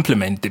like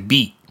complement the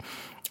beat?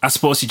 As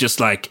opposed to just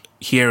like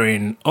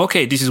hearing,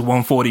 okay, this is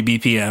 140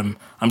 BPM.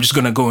 I'm just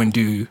gonna go and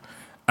do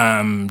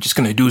just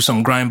going to do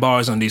some grind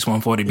bars on this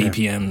 140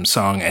 BPM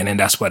song, and then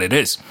that's what it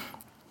is.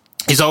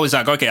 It's always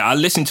like, okay, I'll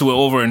listen to it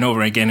over and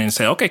over again and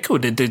say, okay, cool,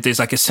 there's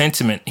like a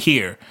sentiment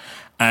here.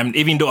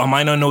 Even though I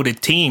might not know the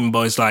theme,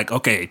 but it's like,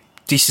 okay,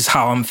 this is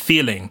how I'm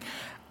feeling.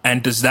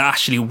 And does that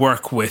actually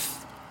work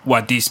with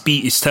what this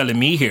beat is telling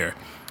me here?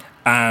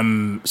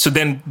 So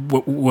then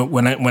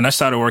when I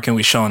started working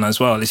with Sean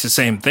as well, it's the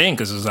same thing,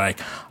 because it's like,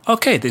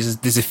 okay,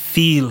 there's a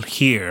feel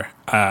here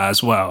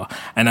as well,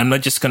 and I'm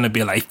not just gonna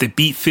be like, if the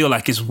beat feel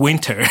like it's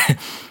winter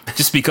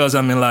just because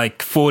I'm in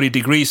like 40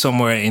 degrees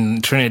somewhere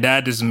in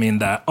Trinidad doesn't mean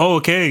that, oh,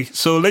 okay,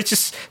 so let's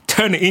just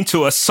turn it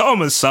into a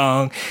summer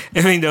song.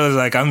 I mean, there was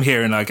like, I'm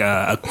hearing like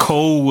a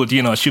cold,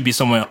 you know, it should be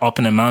somewhere up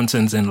in the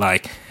mountains in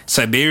like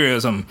Siberia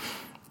or something.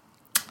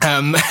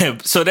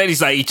 So that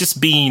is like, it's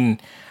just being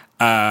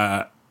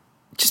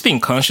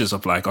conscious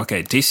of like,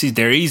 okay,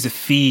 there is a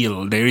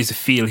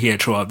feel here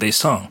throughout this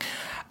song,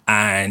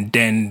 and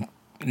then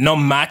not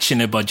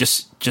matching it, but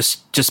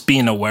just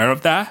being aware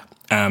of that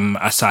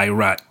as I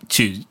write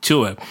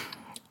to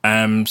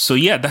it. So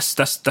yeah,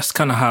 that's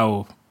kind of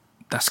how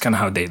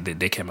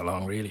they came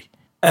along, really.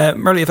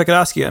 Murley, if I could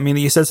ask you, I mean,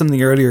 you said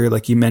something earlier,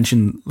 like you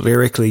mentioned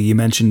lyrically, you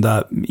mentioned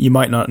that you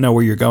might not know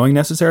where you're going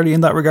necessarily in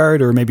that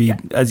regard, or maybe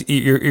as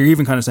you're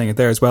even kind of saying it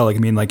there as well. Like, I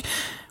mean, like,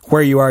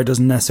 where you are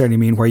doesn't necessarily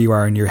mean where you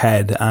are in your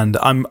head. And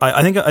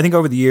I think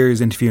over the years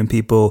interviewing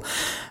people,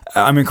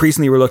 I'm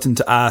increasingly reluctant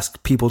to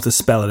ask people to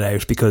spell it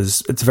out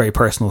because it's a very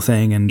personal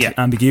thing, and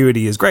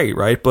ambiguity is great,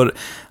 right? But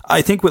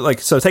I think with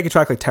like, so take a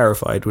track like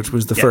Terrified, which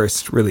was the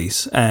first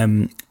release.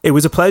 It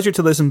was a pleasure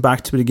to listen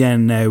back to it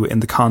again now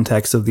in the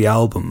context of the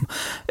album,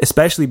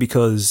 especially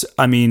because,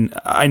 I mean,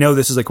 I know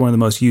this is like one of the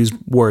most used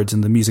words in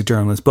the music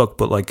journalist book,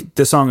 but like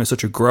this song is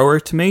such a grower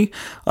to me.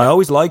 I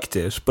always liked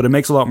it, but it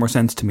makes a lot more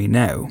sense to me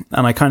now.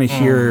 And I kind of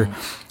hear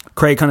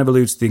Craig kind of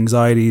alludes to the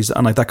anxieties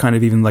and like that kind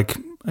of even like,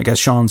 I guess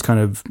Sean's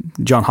kind of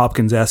John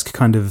Hopkins-esque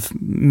kind of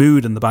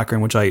mood in the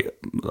background, which I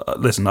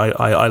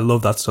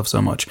love that stuff so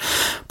much.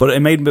 But it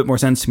made a bit more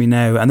sense to me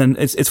now. And then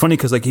it's funny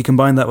because like you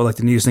combine that with like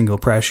the new single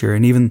Pressure,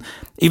 and even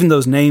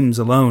those names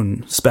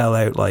alone spell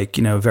out like,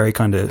 you know, very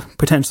kind of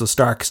potential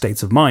stark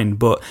states of mind.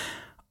 But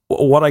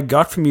what I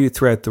got from you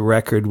throughout the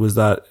record was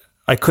that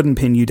I couldn't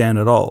pin you down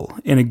at all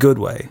in a good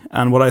way.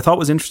 And what I thought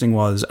was interesting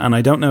was, and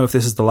I don't know if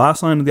this is the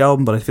last line of the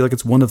album, but I feel like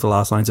it's one of the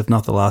last lines, if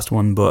not the last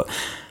one, but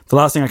the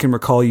last thing I can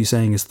recall you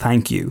saying is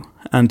thank you.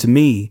 And to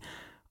me,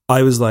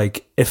 I was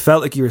like, it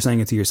felt like you were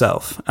saying it to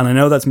yourself. And I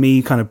know that's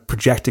me kind of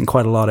projecting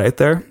quite a lot out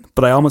there,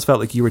 but I almost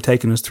felt like you were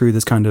taking us through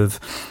this kind of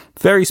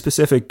very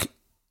specific,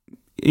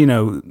 you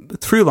know,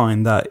 through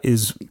line that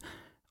is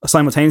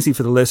simultaneously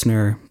for the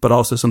listener, but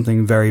also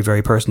something very,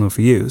 very personal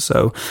for you.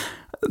 So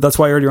that's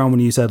why earlier on when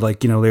you said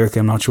like, you know, lyrically,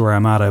 I'm not sure where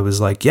I'm at, I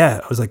was like,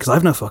 because I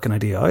have no fucking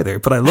idea either,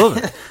 but I love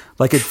it.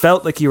 Like it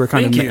felt like you were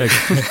kind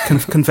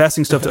of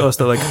confessing stuff to us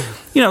that like,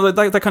 you know,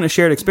 that kind of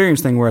shared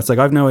experience thing where it's like,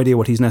 I've no idea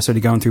what he's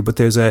necessarily going through, but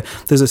there's a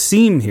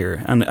seam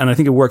here. And I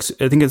think it works.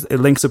 I think it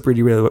links up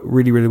really, really,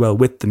 really, really well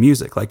with the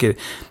music. Like it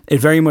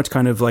very much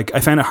kind of like,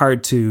 I found it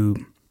hard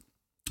to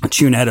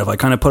tune out of. I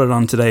kind of put it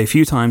on today a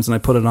few times, and I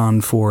put it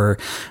on for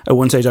at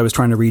one stage I was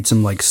trying to read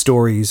some like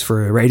stories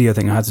for a radio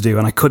thing I had to do,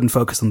 and I couldn't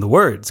focus on the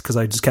words because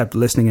I just kept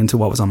listening into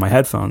what was on my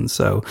headphones.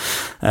 So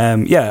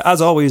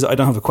as always, I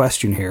don't have a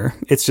question here,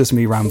 it's just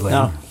me rambling.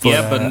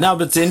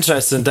 But it's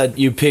interesting that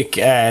you pick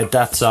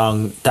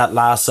that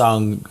last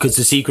song, because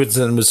the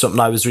sequencing was something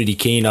I was really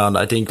keen on.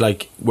 I think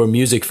like we're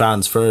music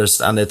fans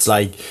first, and it's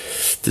like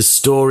the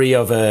story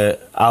of a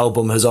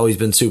album has always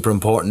been super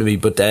important to me,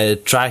 but the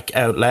track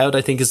Out Loud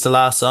I think is the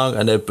last song,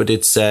 and it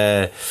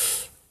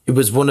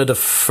was one of the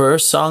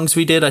first songs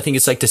we did. I think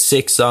it's like the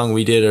 6th song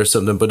we did or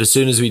something, but as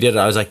soon as we did it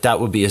I was like, that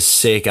would be a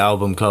sick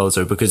album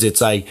closer, because it's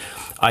like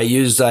I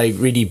used like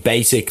really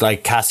basic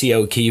like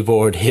Casio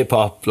keyboard hip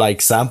hop like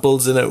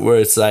samples in it, where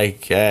it's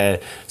like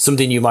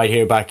something you might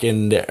hear back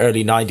in the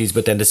early 90s,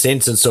 but then the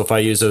synths and stuff I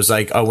used, I was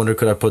like, I wonder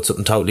could I put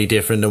something totally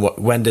different. And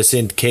when the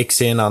synth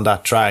kicks in on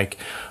that track,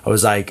 I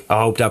was like,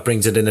 I hope that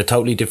brings it in a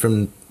totally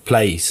different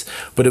place.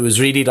 But it was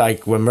really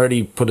like when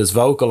Murdy put his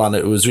vocal on it,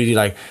 it was really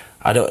like,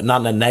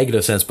 not in a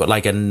negative sense, but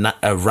like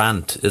a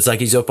rant. It's like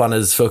he's up on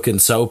his fucking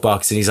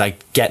soapbox and he's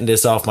like, getting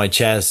this off my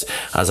chest.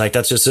 I was like,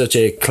 that's just such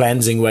a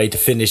cleansing way to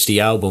finish the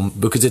album,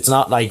 because it's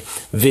not like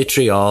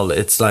vitriol.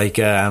 It's like,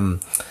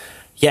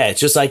 it's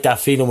just like that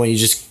feeling when you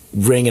just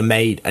ring a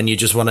mate and you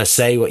just want to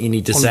say what you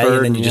need to say,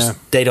 and then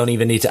they don't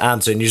even need to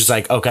answer, and you're just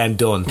like, okay, I'm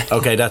done.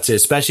 Okay, that's it.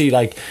 Especially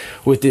like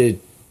with the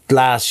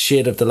last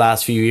shit of the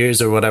last few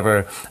years or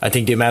whatever, I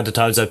think the amount of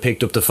times I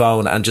picked up the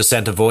phone and just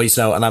sent a voice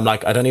note, and I'm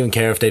like, I don't even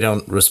care if they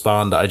don't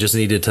respond, I just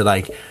needed to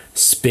like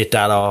spit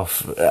that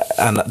off.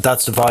 And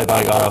that's the vibe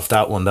I got off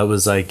that one. That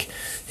was like,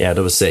 that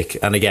was sick.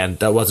 And again,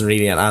 that wasn't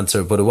really an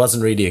answer, but it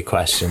wasn't really a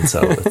question,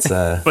 so it's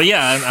but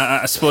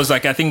I suppose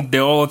like I think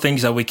they're all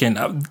things that we can,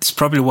 it's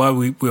probably why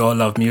we all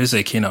love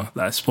music, you know.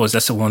 I suppose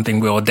that's the one thing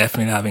we all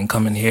definitely have in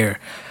common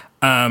here.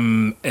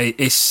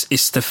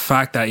 It's the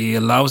fact that it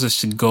allows us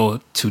to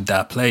go to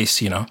that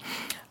place, you know.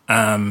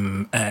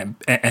 And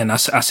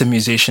as a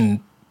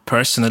musician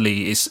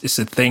personally, it's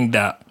a thing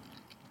that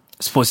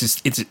I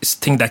suppose it's a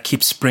thing that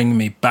keeps bringing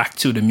me back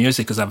to the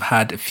music, because I've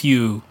had a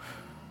few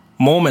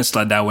moments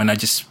like that when I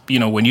just, you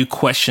know, when you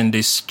question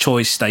this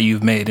choice that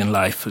you've made in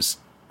life, is,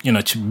 you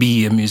know, to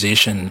be a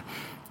musician,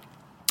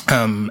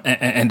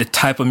 and the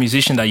type of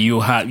musician that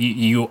you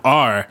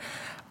are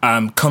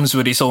comes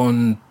with its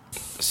own,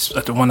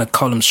 I don't want to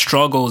call them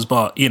struggles,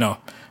 but, you know,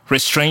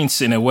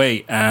 restraints in a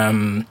way.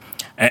 And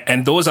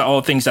those are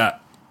all things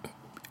that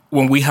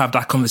when we have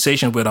that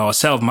conversation with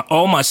ourselves,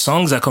 all my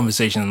songs are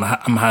conversations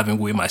I'm having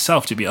with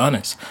myself, to be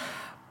honest.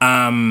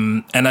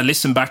 And I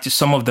listen back to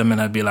some of them and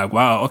I'd be like,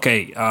 wow,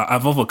 okay,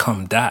 I've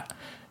overcome that.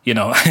 You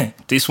know,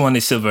 this one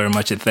is still very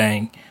much a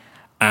thing.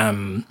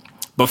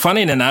 But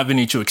finding an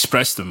avenue to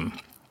express them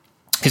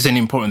is an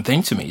important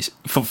thing to me,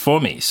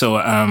 for me. So,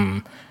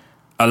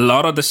 a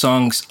lot of the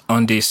songs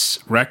on this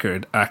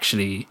record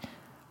actually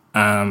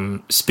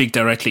speak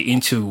directly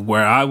into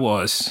where I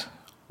was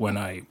when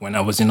I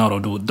was in all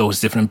of those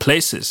different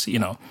places, you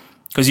know,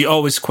 because I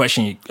always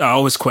question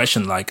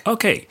like,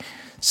 okay,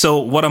 so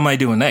what am I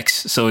doing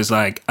next? So it's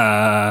like,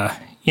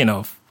 you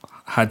know,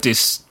 had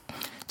just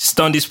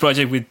done this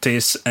project with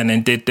this and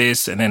then did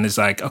this, and then it's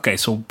like, okay,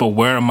 so but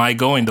where am I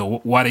going though?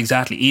 What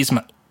exactly is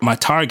my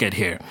target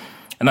here?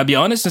 And I'll be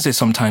honest and say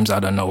sometimes I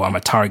don't know what my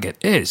target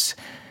is.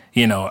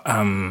 You know,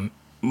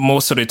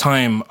 most of the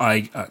time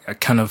I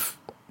kind of,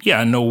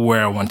 I know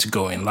where I want to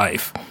go in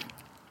life.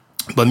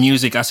 But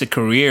music as a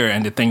career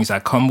and the things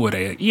that come with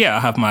it, I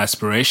have my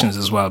aspirations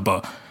as well.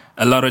 But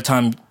a lot of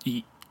time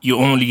you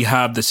only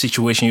have the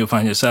situation you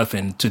find yourself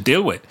in to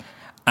deal with.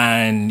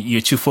 And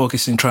you're too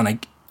focused on trying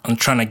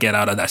to get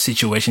out of that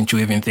situation to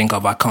even think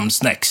of what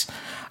comes next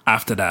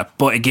after that.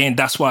 But again,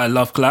 that's why I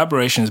love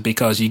collaborations,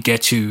 because you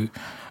get to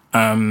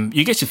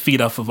you get to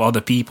feed off of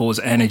other people's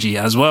energy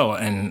as well,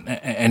 and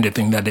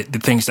the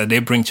things that they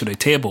bring to the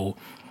table.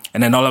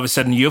 And then all of a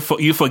sudden you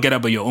forget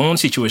about your own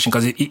situation,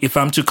 because if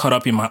I'm too caught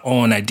up in my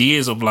own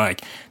ideas of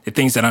like the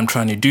things that I'm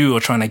trying to do or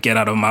trying to get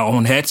out of my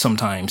own head,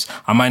 sometimes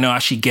I might not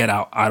actually get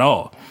out at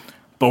all.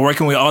 But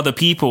working with other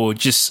people,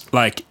 just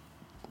like,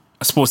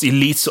 I suppose it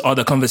leads to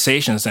other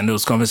conversations, and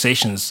those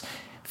conversations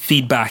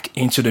feed back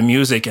into the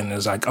music, and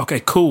it's like,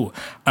 okay, cool.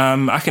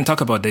 I can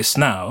talk about this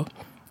now,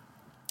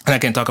 and I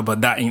can talk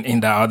about that in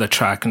that other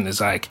track, and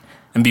it's like,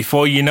 and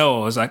before you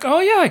know, it's like, oh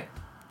yeah,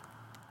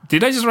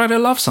 did I just write a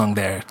love song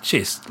there?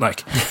 Jeez,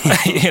 like,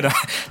 you know,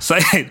 so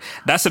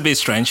that's a bit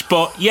strange.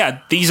 But yeah,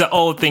 these are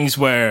all things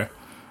where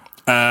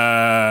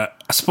I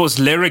suppose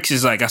lyrics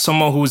is like, as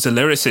someone who's a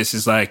lyricist,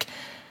 is like,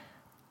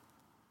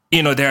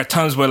 you know, there are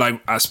times where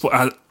like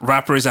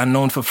rappers are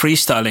known for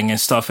freestyling and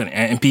stuff,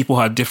 and people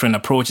have different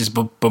approaches,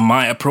 but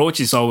my approach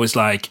is always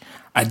like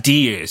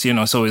ideas, you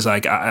know, so it's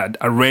like I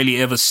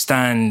rarely ever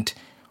stand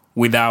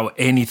without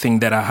anything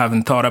that I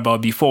haven't thought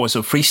about before.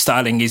 So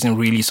freestyling isn't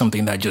really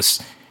something that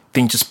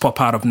things just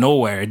pop out of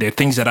nowhere. They're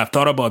things that I've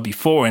thought about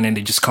before, and then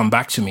they just come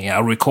back to me. I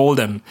recall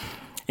them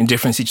in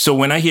different situations. So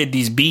when I hear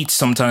these beats,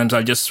 sometimes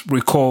I just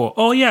recall,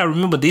 oh yeah, I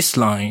remember this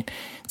line.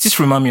 Just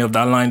remind me of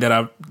that line that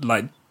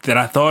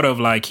I thought of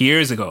like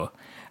years ago.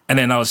 And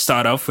then I'll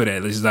start off with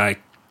it. It's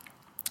like,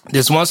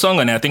 there's one song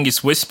on it, I think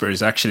it's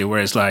Whispers actually,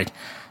 where it's like,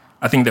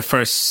 I think the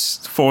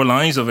first 4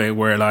 lines of it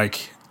were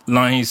like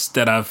lines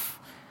that I've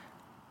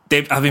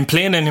been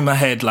playing them in my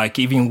head, like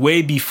even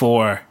way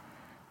before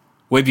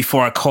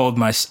I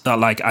called I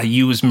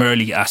used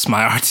Merly as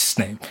my artist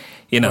name,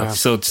 you know. Wow.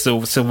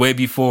 So way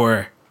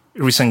before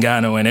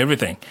Risangano and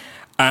everything.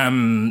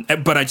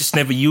 But I just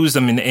never used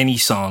them in any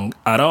song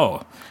at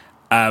all.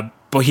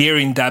 But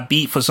hearing that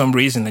beat, for some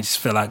reason, I just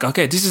feel like,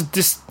 okay, this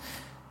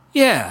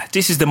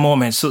is the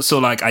moment. So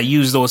like I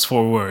used those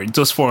 4 words,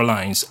 those 4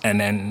 lines, and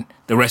then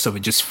the rest of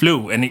it just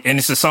flew. And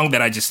it's a song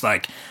that I just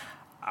like,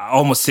 I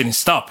almost didn't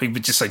stop. It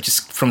was just like,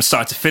 just from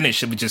start to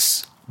finish, it was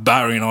just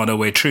barring all the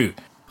way through.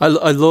 I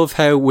love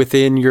how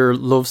within your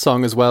love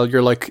song as well,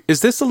 you're like,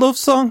 is this a love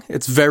song?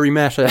 It's very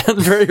meta and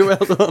very well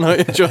done. I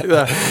enjoy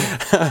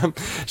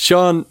that.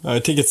 Sean, I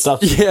think it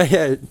stops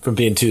from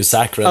being too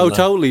saccharine. Oh,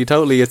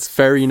 totally. It's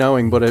very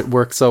knowing, but it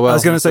works so well. I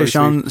was going to say,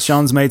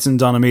 Sean's mates in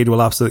Donamede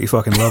will absolutely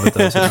fucking love it,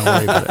 though, so don't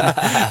worry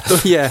about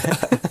it. Yeah.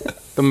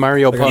 The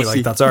Mario Posse.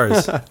 Like, that's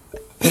ours.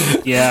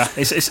 Yeah,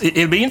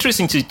 it'll be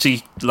interesting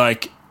to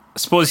like, I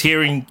suppose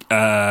hearing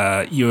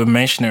you were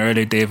mentioning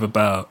earlier, Dave,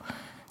 about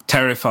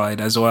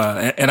Terrified as well,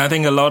 and I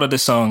think a lot of the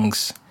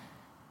songs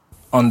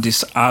on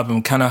this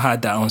album kind of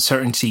had that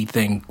uncertainty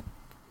thing,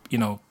 you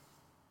know,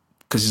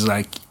 because it's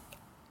like,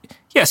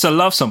 yes, I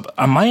love some.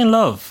 Am I in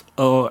love?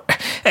 Or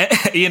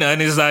you know,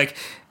 and it's like,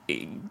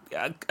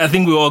 I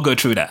think we all go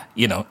through that,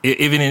 you know,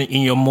 even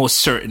in your most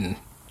certain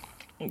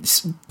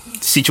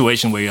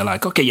situation where you're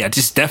like, okay, yeah,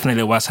 this is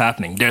definitely what's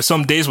happening. There's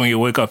some days when you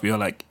wake up, you're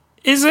like,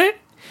 is it?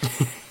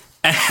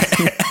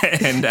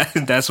 And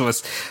that's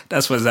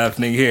what's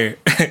happening here.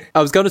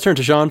 I was going to turn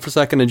to Sean for a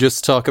second and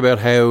just talk about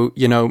how,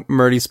 you know,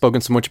 Murdy's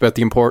spoken so much about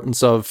the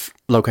importance of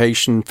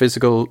location,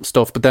 physical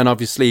stuff, but then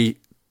obviously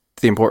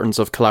the importance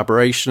of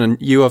collaboration, and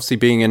you obviously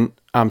being in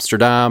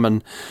Amsterdam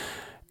and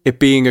it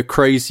being a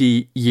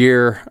crazy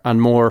year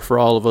and more for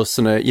all of us,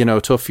 and a, you know,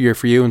 tough year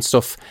for you and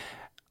stuff.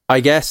 I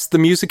guess the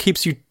music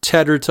keeps you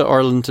tethered to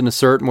Ireland in a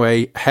certain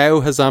way. How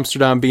has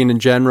Amsterdam been in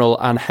general,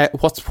 and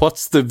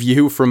what's the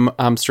view from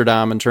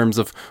Amsterdam in terms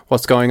of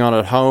what's going on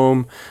at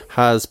home?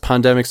 Has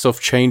pandemic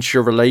stuff changed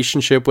your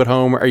relationship with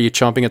home? Are you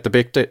chomping at the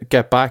bit to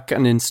get back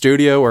and in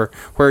studio, or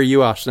where are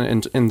you at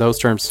in those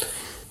terms?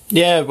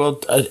 Yeah, well,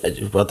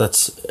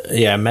 that's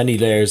many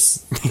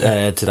layers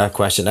to that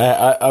question.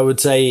 I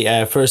would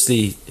say,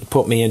 firstly,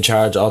 put me in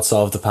charge. I'll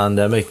solve the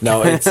pandemic.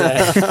 No, it's.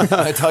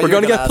 We're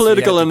going to get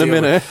political in a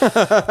minute.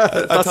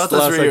 I thought that's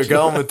where you're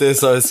going with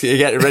this. I was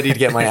getting ready to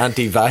get my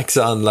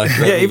anti-vax on. Like,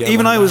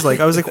 even I was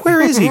like,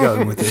 where is he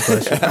going with this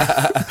question?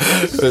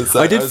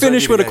 I did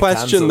finish with a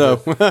question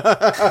though.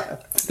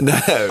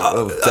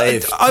 No,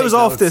 Dave. I was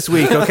off this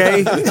week.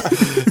 Okay,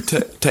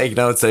 take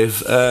notes,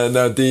 Dave.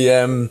 No,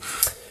 the.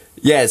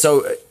 Yeah,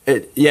 so,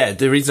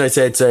 the reason I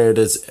said Sarah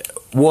is,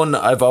 one,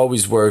 I've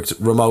always worked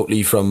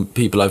remotely from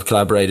people I've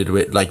collaborated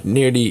with, like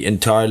nearly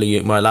entirely.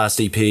 My last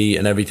EP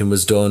and everything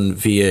was done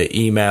via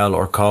email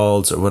or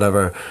calls or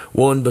whatever.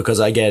 One, because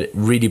I get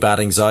really bad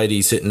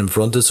anxiety sitting in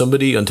front of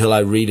somebody until I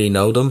really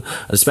know them,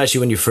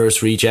 especially when you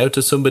first reach out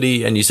to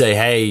somebody and you say,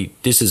 hey,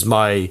 this is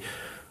my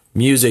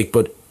music,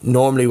 but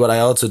normally what I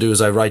also do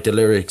is I write the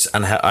lyrics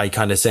and I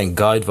kind of sing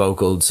guide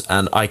vocals,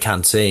 and I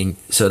can't sing,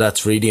 so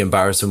that's really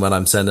embarrassing when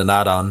I'm sending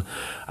that on,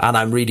 and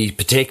I'm really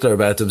particular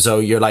about them. So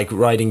you're like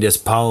writing this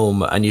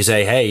poem and you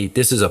say, hey,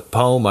 this is a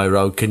poem I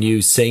wrote, can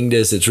you sing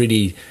this?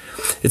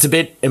 It's a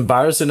bit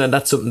embarrassing, and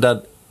that's something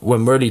that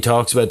when Murley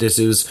talks about this,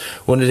 it was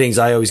one of the things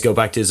I always go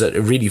back to is that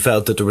it really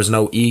felt that there was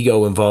no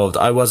ego involved.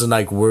 I wasn't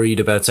like worried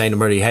about saying to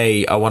Murley,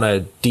 hey, I want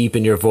to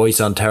deepen your voice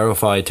on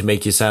Terrified to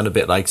make you sound a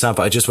bit like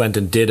Sampa. I just went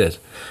and did it.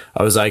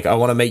 I was like, I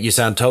want to make you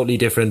sound totally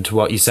different to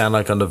what you sound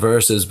like on the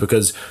verses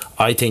because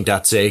I think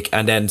that's sick.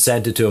 And then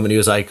sent it to him and he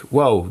was like,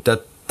 whoa,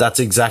 that's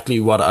exactly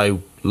what I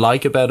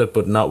like about it,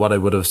 but not what I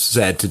would have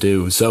said to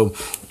do. So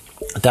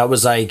that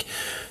was like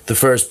the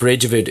first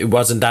bridge of it. It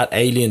wasn't that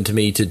alien to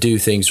me to do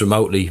things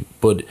remotely,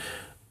 but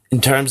in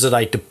terms of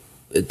like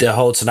the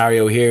whole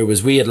scenario here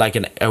was we had like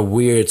a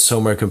weird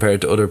summer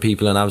compared to other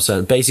people in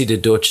Amsterdam. Basically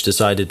the Dutch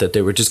decided that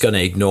they were just going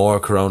to ignore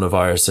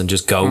coronavirus and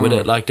just go with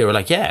it. Like they were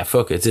like, yeah,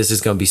 fuck it, this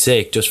is going to be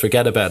sick, just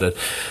forget about it,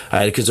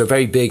 because they're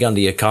very big on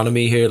the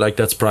economy here, like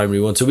that's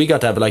primary one. So we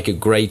got to have like a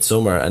great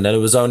summer, and then it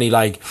was only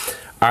like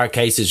our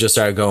cases just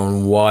started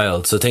going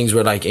wild, so things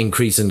were like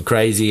increasing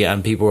crazy,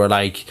 and people were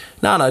like,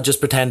 no, just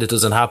pretend it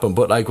doesn't happen.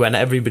 But like when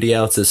everybody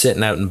else is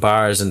sitting out in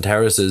bars and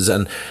terraces,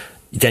 and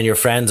then your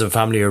friends and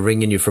family are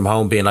ringing you from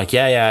home being like,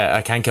 yeah,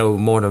 I can't go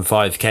more than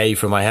 5k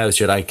from my house,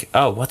 you're like,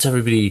 oh, what's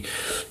everybody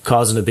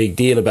causing a big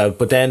deal about?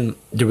 But then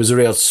there was a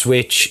real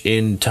switch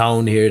in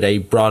tone here. They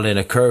brought in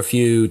a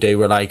curfew. They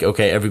were like,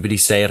 okay, everybody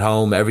stay at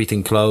home,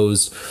 everything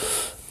closed.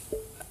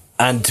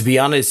 And to be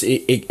honest,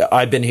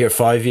 I've been here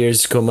 5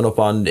 years, coming up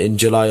on in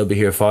July I'll be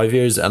here 5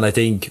 years, and I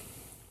think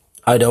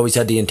I'd always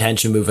had the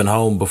intention of moving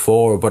home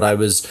before, but I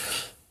was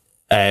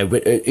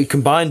it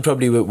combined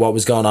probably with what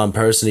was going on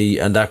personally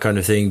and that kind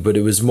of thing, but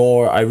it was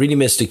more, I really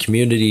missed the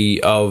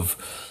community of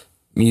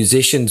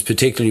musicians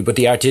particularly, but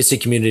the artistic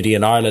community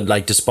in Ireland,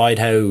 like despite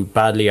how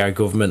badly our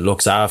government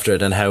looks after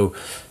it and how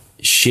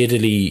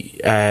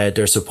shittily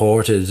they're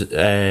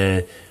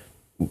supported,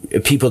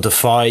 people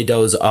defy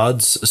those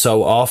odds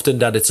so often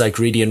that it's like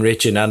really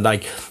enriching. And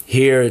like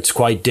here it's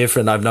quite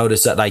different. I've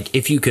noticed that like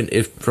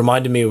if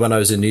reminded me when I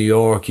was in New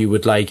York, you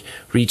would like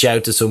reach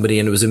out to somebody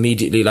and it was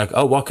immediately like,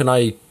 oh, what can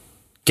I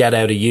get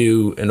out of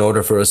you in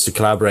order for us to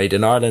collaborate?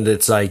 In Ireland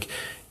it's like,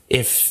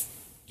 if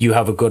you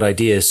have a good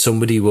idea,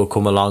 somebody will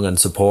come along and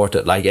support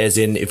it. Like as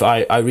in, if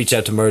I reached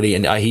out to Murley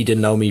and he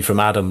didn't know me from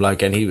Adam,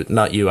 like, and he,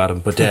 not you Adam,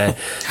 but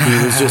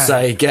he was just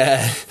like,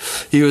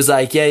 he was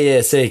like,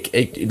 yeah, sick,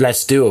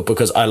 let's do it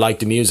because I like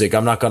the music.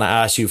 I'm not going to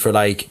ask you for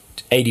like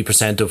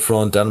 80% up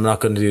front, and I'm not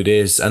going to do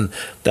this. And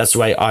that's the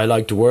way I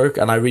like to work,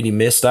 and I really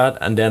miss that.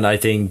 And then I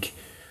think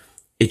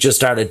it just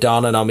started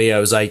dawning on me. I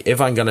was like, if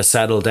I'm going to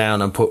settle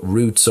down and put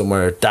roots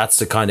somewhere, that's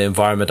the kind of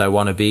environment I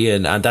want to be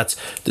in. And that's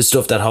the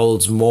stuff that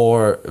holds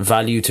more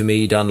value to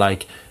me than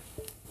like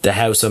the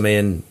house I'm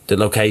in, the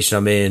location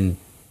I'm in,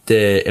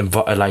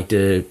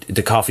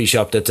 the coffee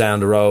shop that's down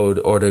the road,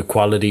 or the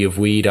quality of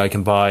weed I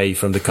can buy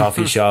from the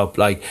coffee shop.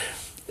 Like,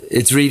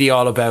 it's really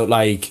all about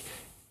like,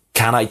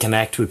 can I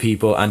connect with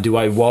people, and do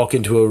I walk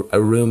into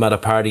a room at a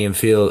party and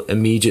feel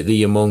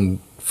immediately among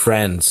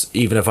friends,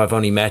 even if I've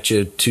only met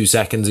you 2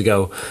 seconds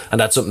ago? And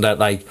that's something that,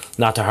 like,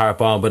 not to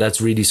harp on, but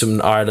that's really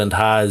something Ireland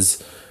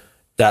has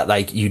that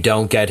like you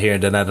don't get here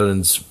in the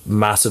Netherlands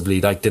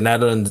massively. Like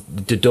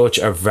the Dutch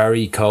are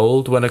very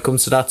cold when it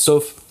comes to that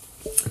stuff.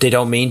 They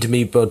don't mean to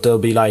me, but they'll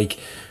be like,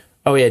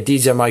 oh yeah,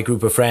 these are my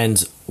group of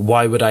friends,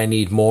 why would I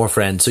need more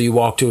friends? So you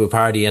walk to a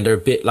party and they're a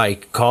bit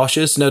like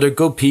cautious. Now they're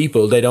good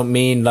people, they don't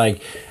mean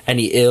like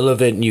any ill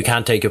of it, and you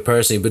can't take it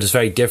personally, but it's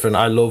very different.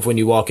 I love when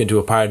you walk into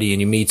a party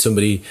and you meet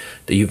somebody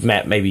that you've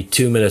met maybe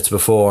 2 minutes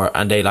before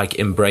and they like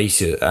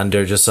embrace you, and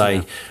they're just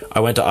like,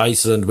 I went to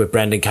Iceland with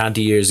Brendan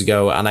Canty years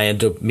ago and I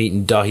ended up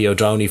meeting Dahi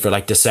O'Droney for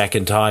like the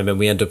second time, and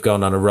we ended up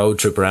going on a road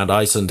trip around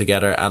Iceland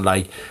together and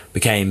like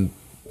became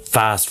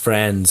fast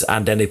friends.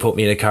 And then they put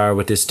me in a car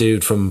with this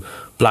dude from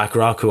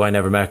Blackrock who I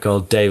never met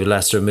called David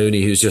Lester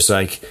Mooney, who's just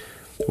like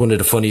one of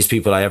the funniest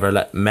people I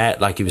ever met.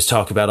 Like, he was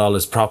talking about all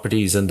his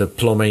properties and the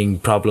plumbing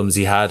problems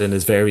he had in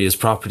his various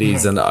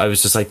properties, and I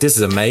was just like, this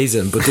is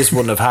amazing, but this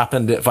wouldn't have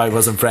happened if I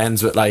wasn't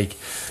friends with like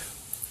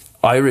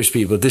Irish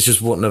people. This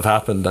just wouldn't have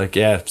happened. Like,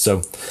 yeah,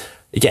 so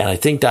again, I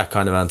think that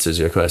kind of answers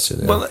your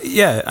question. Yeah. Well,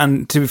 yeah,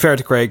 and to be fair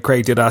to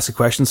Craig did ask a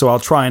question, so I'll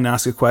try and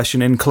ask a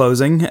question in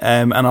closing,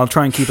 and I'll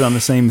try and keep it on the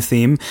same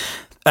theme.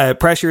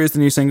 Pressure is the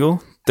new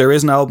single. There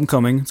is an album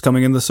coming. It's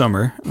coming in the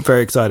summer. I'm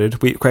very excited.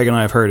 Craig and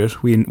I have heard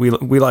it. We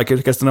like it.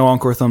 It gets the No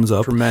Encore thumbs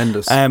up.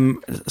 Tremendous.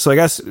 So I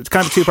guess it's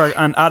kind of a two-part.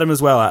 And Adam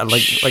as well.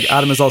 Like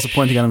Adam is also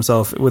pointing at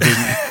himself with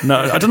his. No,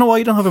 I don't know why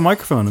you don't have a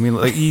microphone. I mean,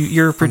 like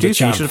you're a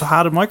producer. You should have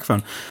had a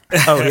microphone.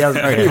 Oh, he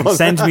hasn't. Okay.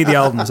 Send me the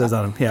album, says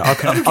Adam. Yeah,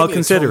 I'll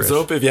consider it.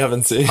 Up if you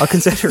haven't seen. I'll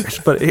consider it.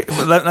 But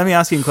let me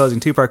ask you in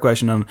closing, two-part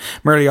question.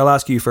 Murley, I'll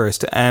ask you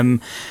first.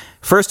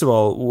 First of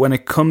all, when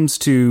it comes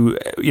to,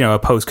 a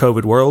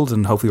post-COVID world,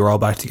 and hopefully we're all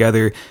back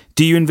together,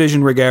 do you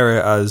envision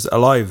Regera as a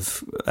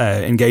live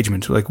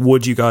engagement? Like,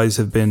 would you guys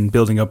have been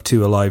building up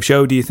to a live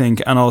show, do you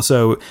think? And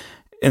also,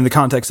 in the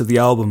context of the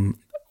album,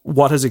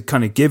 what has it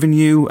kind of given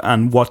you,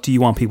 and what do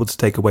you want people to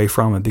take away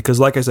from it? Because,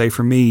 like I say,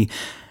 for me,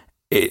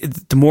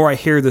 the more I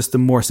hear this, the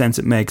more sense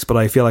it makes, but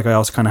I feel like I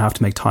also kind of have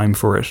to make time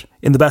for it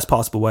in the best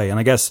possible way. And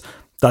I guess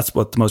that's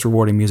what the most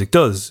rewarding music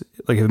does.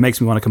 Like, if it makes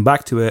me want to come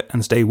back to it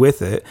and stay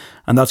with it,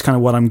 and that's kind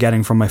of what I'm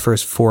getting from my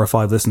first 4 or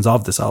 5 listens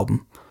of this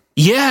album.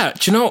 Yeah,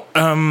 do you know,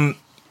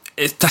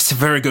 that's a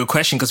very good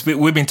question, because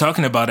we've been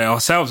talking about it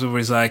ourselves. It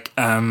was like,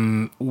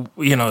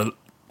 you know,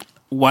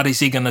 what is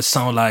he going to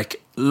sound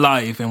like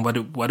live, and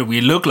what do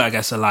we look like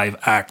as a live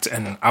act,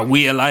 and are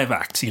we a live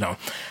act, you know?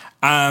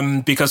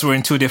 Because we're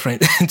in two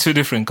different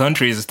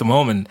countries at the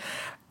moment.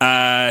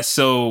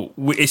 So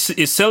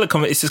it's still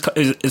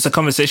it's a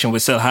conversation we're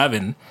still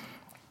having.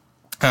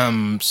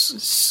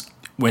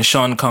 When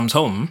Sean comes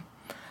home,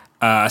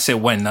 I say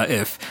when, not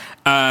if.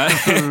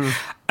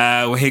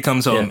 When he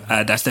comes home,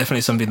 that's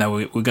definitely something that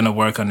we're going to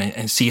work on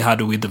and see how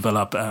do we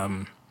develop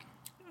a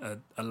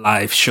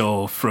live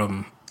show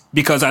from.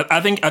 Because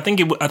I think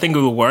it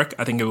will work.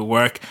 I think it will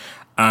work.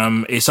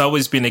 It's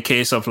always been a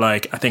case of,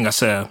 like, I think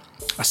as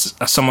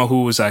someone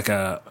who was like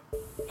a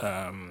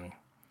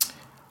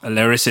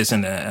lyricist,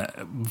 and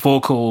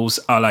vocals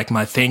are like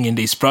my thing in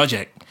this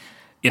project,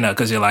 you know,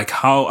 because you're like,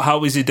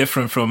 how is it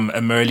different from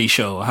a Merly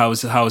show?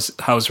 How's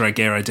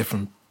Reguera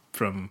different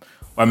from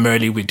what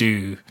Merly we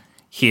do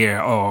here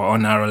or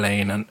Narrow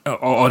Lane and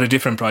or the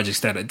different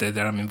projects that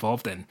I'm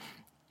involved in?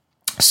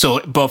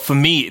 So, but for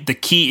me, the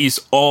key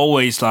is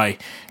always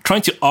like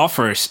trying to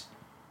offer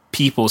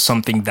people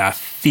something that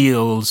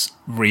feels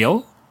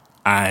real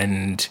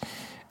and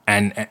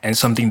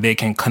something they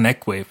can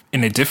connect with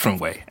in a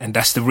different way. And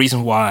that's the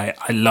reason why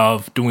I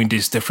love doing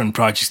these different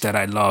projects that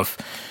I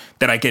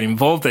get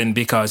involved in,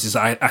 because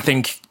I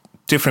think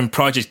different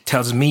projects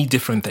tells me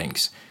different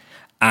things.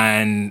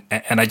 And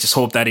I just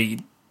hope that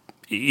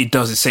it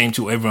does the same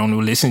to everyone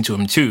who listens to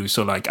him too.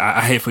 So, like, I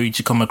hate for you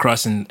to come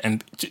across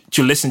and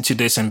to listen to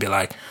this and be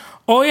like,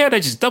 oh yeah,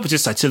 that was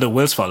just until the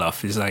wheels fall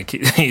off. It's like,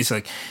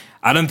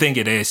 I don't think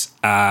it is.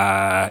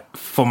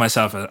 For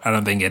myself, I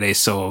don't think it is.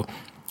 So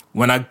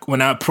when I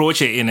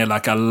approach it in a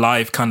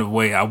live kind of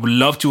way, I would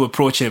love to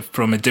approach it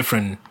from a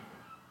different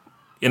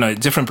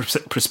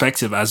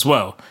perspective as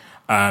well.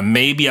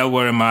 Maybe I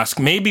wear a mask.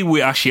 Maybe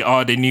we actually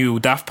are the new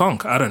Daft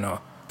Punk. I don't know.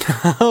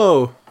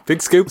 Oh,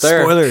 big scoop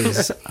there.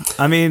 Spoilers.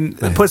 I mean,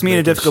 it puts me in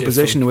a difficult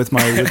position with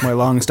my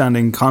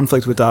long-standing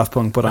conflict with Daft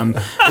Punk, but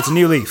it's a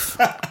new leaf.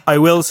 I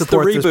will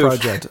support this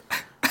project.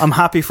 I'm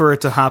happy for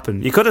it to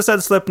happen. You could have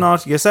said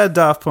Slipknot. You said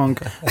Daft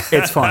Punk.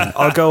 It's fine.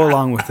 I'll go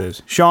along with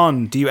it.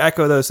 Sean, do you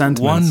echo those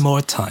sentiments? One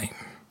more time.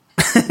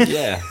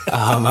 Yeah.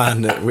 Oh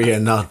man, we are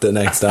not the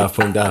next Daft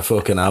Punk. That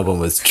fucking album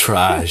was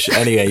trash.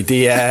 Anyway,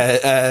 the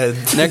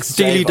next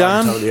Steely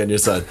Dan. Totally on your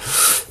side.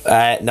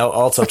 No,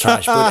 also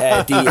trash.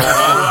 But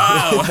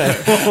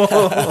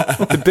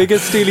the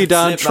biggest Steely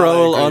Dan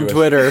troll on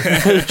Twitter.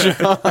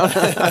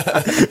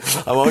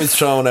 I'm always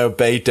throwing out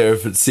bait there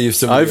to see if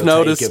somebody. I've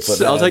noticed. Take it,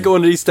 but, I'll take it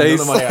one of these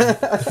days.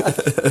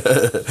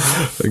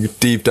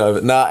 Deep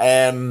dive.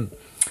 No,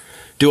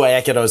 do I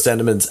echo those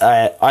sentiments?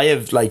 I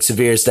have like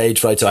severe stage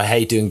fright, so I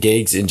hate doing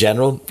gigs in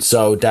general.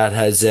 So that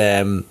has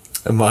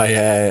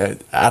my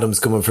Adam's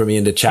coming for me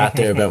in the chat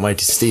there about my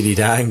Steely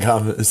Dan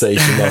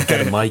conversation. I'll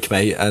get a mic,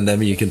 mate, and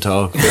then you can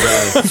talk.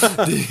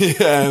 But, he's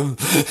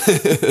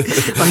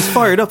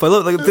fired up. I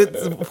love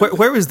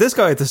where was this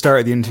guy at the start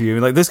of the interview?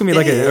 Like, this can be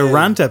like a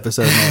rant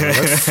episode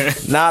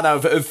now. No,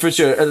 for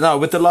sure. No,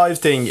 with the live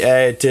thing,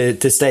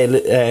 to stay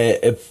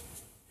a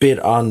bit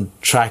on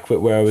track with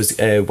where I was,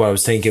 what I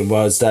was thinking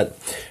was that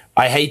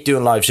I hate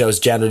doing live shows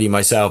generally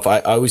myself. I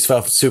always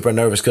felt super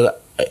nervous because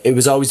it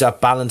was always that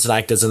balancing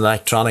act as an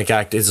electronic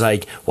act. It's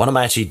like, what am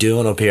I actually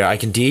doing up here? I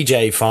can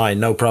DJ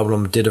fine, no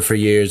problem. Did it for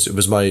years. It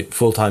was my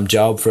full-time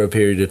job for a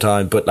period of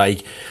time. But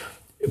like,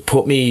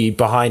 put me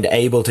behind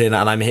Ableton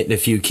and I'm hitting a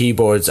few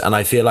keyboards and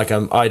I feel like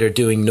I'm either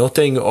doing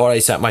nothing or I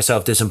set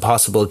myself this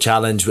impossible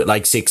challenge with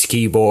like 6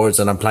 keyboards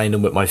and I'm playing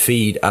them with my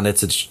feet and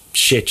it's a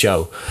shit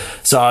show.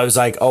 So I was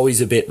like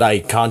always a bit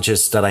like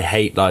conscious that I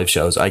hate live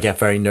shows. I get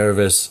very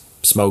nervous,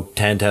 smoke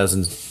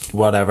 10,000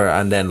 whatever,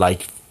 and then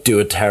like do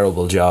a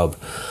terrible job.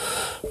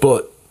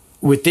 But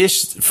with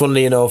this,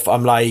 funnily enough,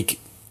 I'm like,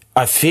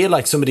 I feel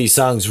like some of these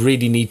songs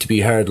really need to be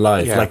heard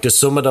live. Yeah. Like there's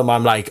some of them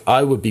I'm like,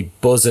 I would be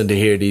buzzing to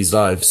hear these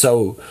live.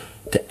 So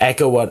to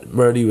echo what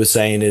Murdy was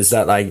saying is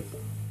that like,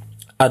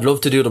 I'd love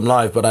to do them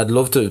live, but I'd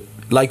love to,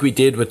 like we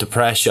did with the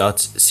press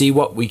shots, see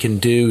what we can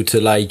do to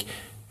like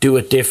do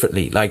it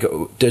differently. Like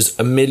there's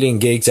a million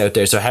gigs out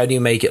there. So how do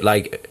you make it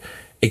like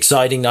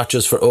exciting, not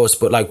just for us,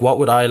 but like what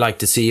would I like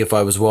to see if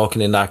I was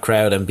walking in that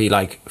crowd and be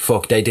like,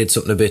 fuck, they did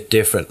something a bit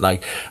different.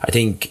 Like I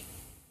think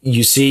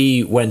you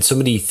see when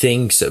somebody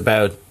thinks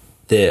about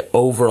the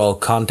overall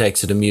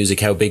context of the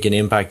music, how big an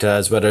impact it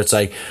has, whether it's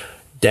like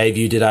Dave,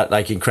 you did that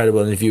like incredible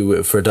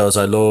interview for Those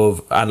I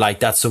Love, and like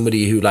that's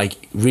somebody who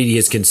like really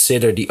has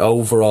considered the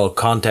overall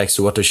context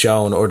of what they're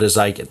showing. Or there's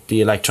like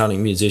the electronic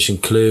musician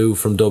Clue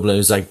from Dublin,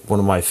 who's like one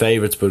of my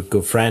favourites but a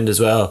good friend as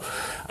well,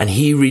 and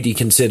he really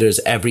considers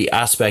every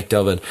aspect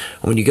of it.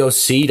 And when you go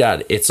see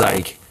that, it's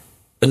like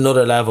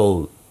another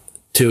level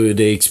to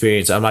the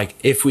experience. I'm like,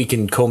 if we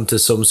can come to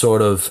some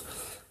sort of,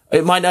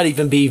 it might not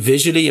even be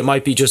visually, it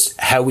might be just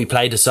how we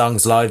play the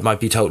songs live might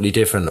be totally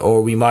different,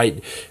 or we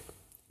might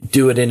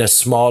do it in a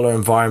smaller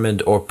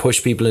environment or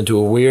push people into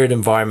a weird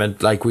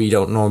environment like we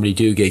don't normally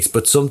do gigs,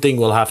 but something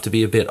will have to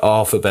be a bit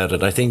off about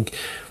it. I think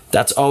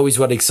that's always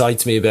what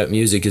excites me about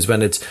music, is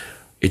when it's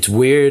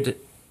weird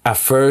at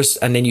first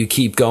and then you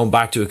keep going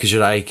back to it because you're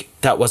like,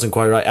 that wasn't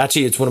quite right.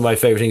 Actually, it's one of my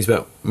favourite things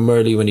about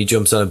Murley when he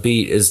jumps on a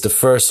beat, is the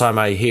first time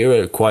I hear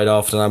it quite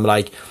often I'm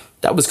like,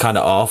 that was kind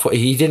of off.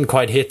 He didn't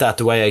quite hit that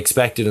the way I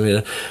expected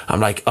him.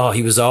 I'm like, oh,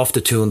 he was off the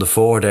 2 and the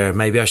 4 there.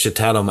 Maybe I should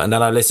tell him. And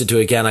then I listen to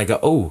it again. I go,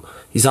 oh,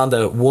 he's on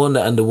the 1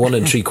 and the 1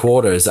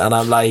 3/4. And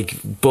I'm like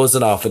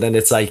buzzing off. And then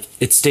it's like,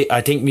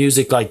 I think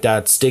music like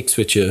that sticks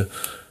with you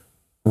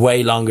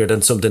way longer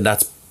than something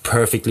that's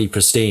perfectly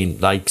pristine,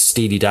 like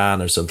Steely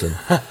Dan or something.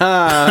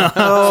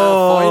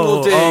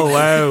 Final dig. Oh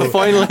wow!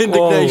 Final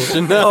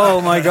indignation.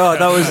 Oh my god,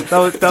 that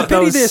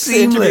was this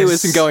seamless. Interview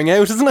isn't going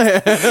out, isn't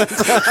it?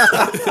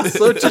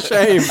 Such a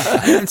shame.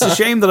 It's a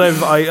shame that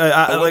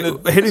I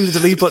like hitting the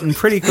delete button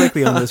pretty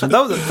quickly on this one.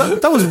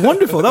 That was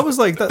wonderful. That was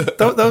like that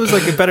was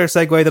like a better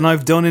segue than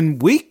I've done in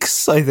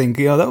weeks. I think,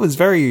 you know, that was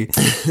very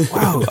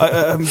wow.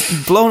 I'm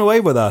blown away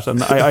by that,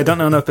 and I don't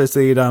know enough about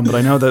Steely Dan, but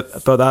I know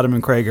that both Adam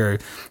and Craig are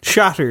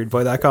shattered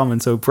by that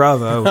comment, so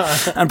bravo.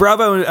 and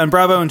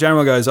bravo in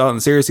general, guys.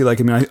 Seriously, like,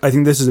 I mean, I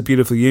think this is a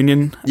beautiful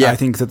union. Yeah, I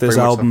think that this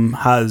album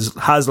has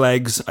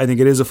legs. I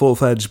think it is a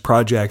full-fledged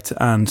project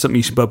and something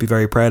you should both be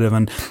very proud of,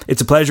 and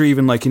it's a pleasure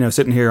even, like, you know,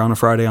 sitting here on a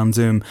Friday on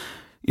Zoom.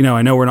 You know,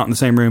 I know we're not in the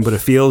same room, but it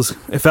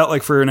felt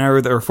like for an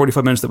hour or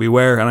 45 minutes that we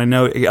were, and I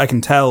know I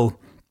can tell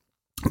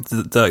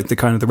the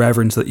kind of the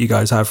reverence that you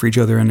guys have for each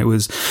other, and it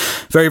was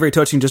very, very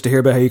touching just to hear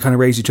about how you kind of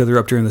raised each other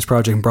up during this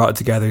project and brought it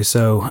together.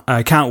 So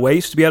I can't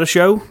wait to be at a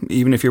show.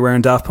 Even if you're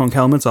wearing Daft Punk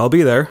helmets, I'll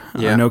be there.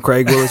 I know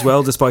Craig will as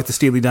well, despite the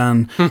Steely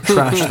Dan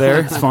trash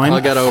there. It's fine,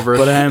 I'll get over it.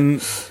 But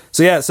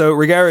so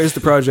Regera is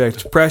the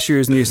project.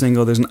 Pressure's new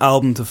single. There's an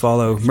album to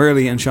follow.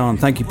 Murley and Sean,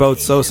 thank you both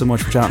so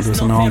much for chatting to us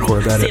on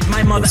Encore about it.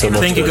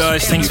 Thank you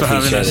guys, thanks for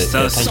having us.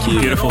 That was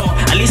beautiful.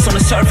 At least on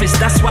the surface,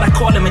 that's what I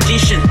call a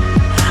magician.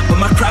 But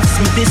my craft's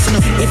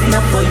medicinal, if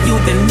not for you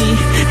then me.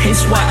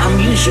 Hence why I'm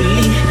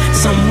usually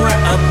somewhere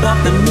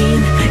above the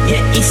mean.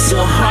 Yeah, it's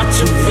so hard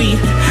to read.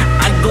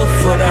 I go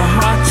for the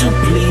heart to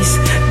please.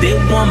 They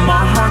want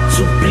my heart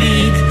to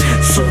bleed,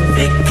 so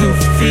they can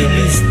feel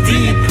it's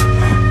deep.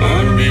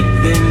 Only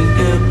then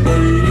they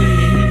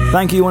believe.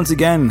 Thank you once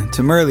again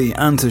to Murley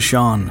and to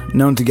Sean,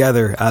 known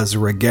together as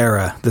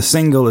Regera. The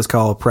single is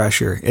called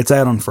Pressure. It's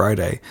out on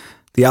Friday.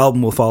 The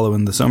album will follow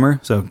in the summer,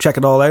 so check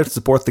it all out,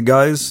 support the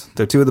guys,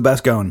 they're two of the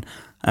best going.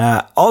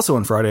 Also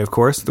on Friday, of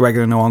course, the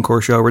regular No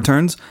Encore show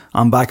returns.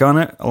 I'm back on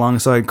it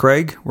alongside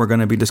Craig. We're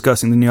going to be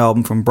discussing the new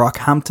album from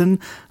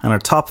Brockhampton and our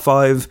top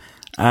 5.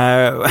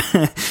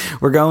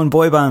 We're going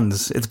boy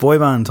bands. It's boy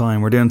band time.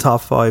 We're doing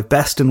top 5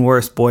 best and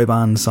worst boy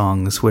band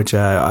songs, which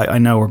I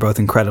know we're both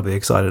incredibly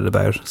excited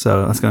about,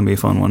 so that's going to be a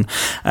fun one.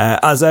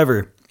 As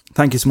ever,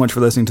 thank you so much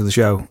for listening to the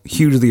show.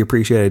 Hugely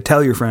appreciated.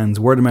 Tell your friends.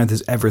 Word of mouth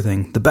is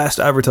everything. The best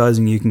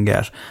advertising you can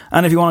get.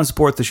 And if you want to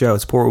support the show,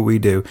 support what we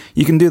do,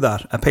 you can do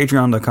that at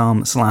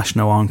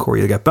patreon.com/NoEncore.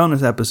 You'll get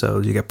bonus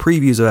episodes. You get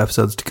previews of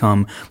episodes to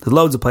come. There's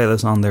loads of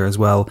playlists on there as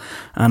well.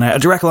 And a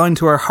direct line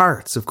to our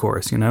hearts, of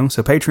course, you know.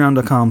 So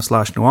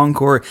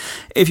patreon.com/NoEncore.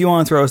 If you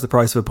want to throw us the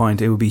price of a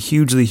pint, it would be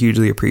hugely,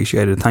 hugely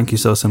appreciated. Thank you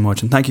so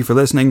much. And thank you for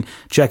listening.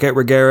 Check out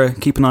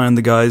Regera. Keep an eye on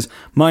the guys.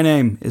 My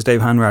name is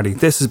Dave Hanratty.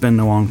 This has been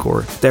No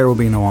Encore. There will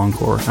be no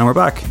Encore, and we're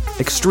back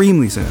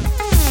extremely soon.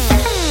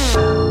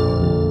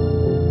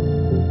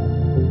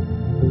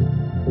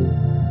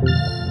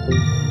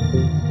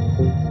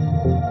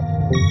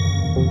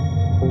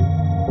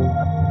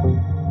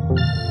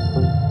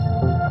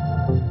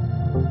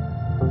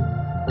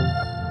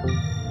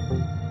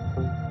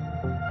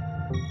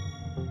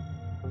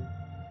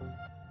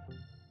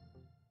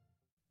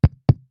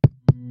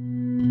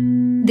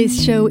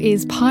 This show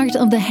is part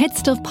of the Head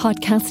Stuff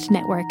Podcast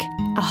Network,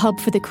 a hub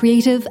for the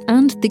creative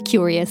and the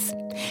curious.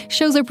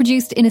 Shows are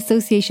produced in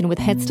association with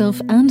Head Stuff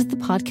and the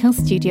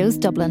Podcast Studios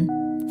Dublin.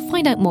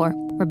 Find out more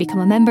or become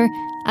a member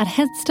at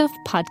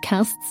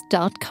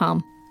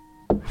headstuffpodcasts.com.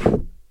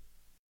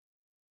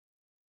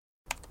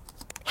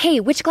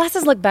 Hey, which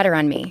glasses look better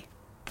on me?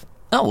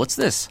 Oh, what's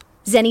this?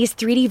 Zenni's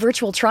 3D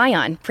virtual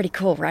try-on. Pretty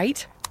cool,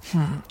 right?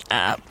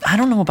 I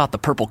don't know about the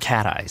purple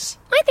cat eyes.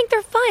 I think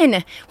they're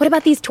fun. What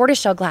about these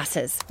tortoiseshell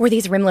glasses? Or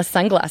these rimless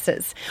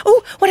sunglasses?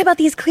 Oh, what about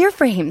these clear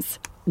frames?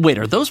 Wait,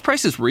 are those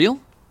prices real?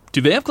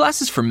 Do they have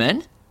glasses for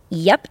men?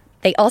 Yep.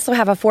 They also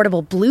have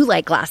affordable blue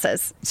light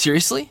glasses.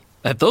 Seriously?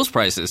 At those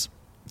prices?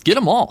 Get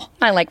them all.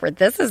 I like where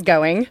this is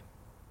going.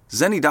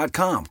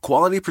 Zenni.com.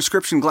 Quality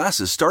prescription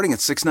glasses starting at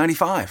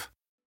 $6.95.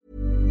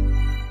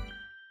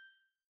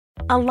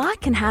 A lot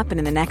can happen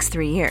in the next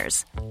 3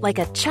 years. Like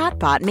a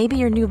chatbot may be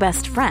your new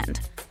best friend.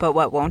 But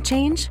what won't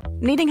change?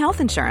 Needing health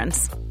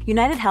insurance.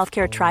 United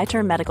Healthcare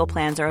Tri-Term Medical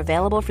Plans are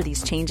available for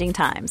these changing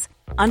times.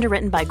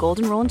 Underwritten by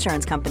Golden Rule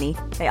Insurance Company,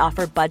 they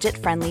offer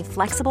budget-friendly,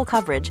 flexible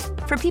coverage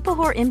for people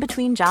who are in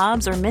between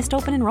jobs or missed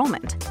open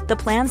enrollment. The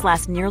plans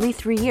last nearly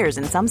 3 years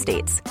in some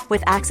states,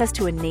 with access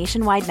to a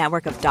nationwide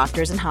network of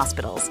doctors and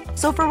hospitals.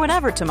 So for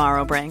whatever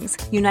tomorrow brings,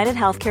 United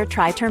Healthcare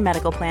Tri-Term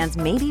Medical Plans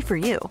may be for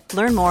you.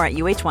 Learn more at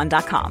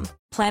uh1.com.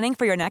 Planning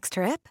for your next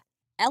trip?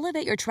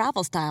 Elevate your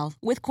travel style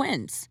with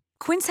Quince.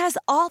 Quince has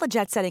all the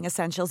jet-setting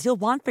essentials you'll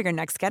want for your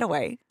next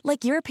getaway,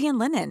 like European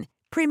linen,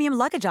 premium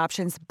luggage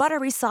options,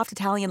 buttery soft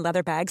Italian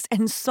leather bags,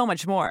 and so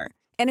much more.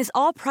 And is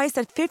all priced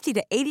at 50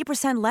 to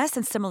 80% less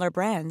than similar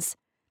brands.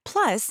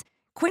 Plus,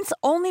 Quince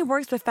only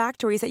works with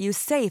factories that use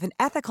safe and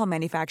ethical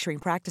manufacturing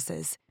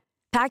practices.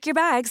 Pack your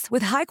bags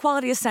with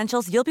high-quality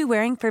essentials you'll be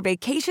wearing for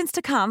vacations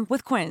to come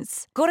with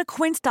Quince. Go to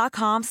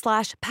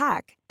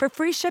quince.com/pack for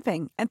free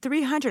shipping and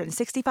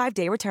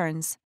 365-day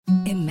returns.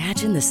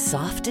 Imagine the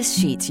softest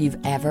sheets you've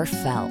ever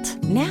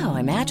felt. Now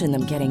imagine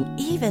them getting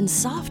even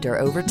softer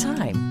over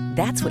time.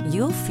 That's what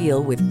you'll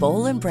feel with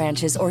Boll &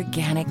 Branch's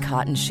organic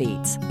cotton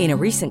sheets. In a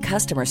recent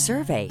customer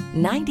survey,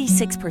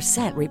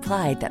 96%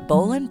 replied that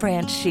Boll &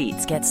 Branch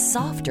sheets get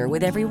softer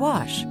with every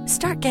wash.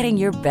 Start getting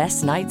your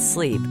best night's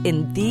sleep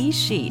in these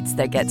sheets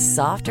that get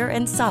softer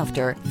and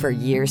softer for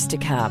years to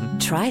come.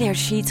 Try their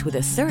sheets with a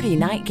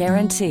 30-night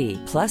guarantee.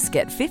 Plus,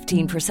 get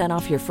 15%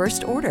 off your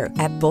first order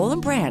at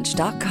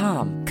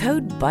bollandbranch.com.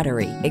 Code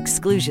BUTTERY.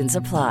 Exclusions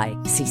apply.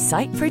 See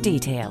site for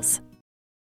details.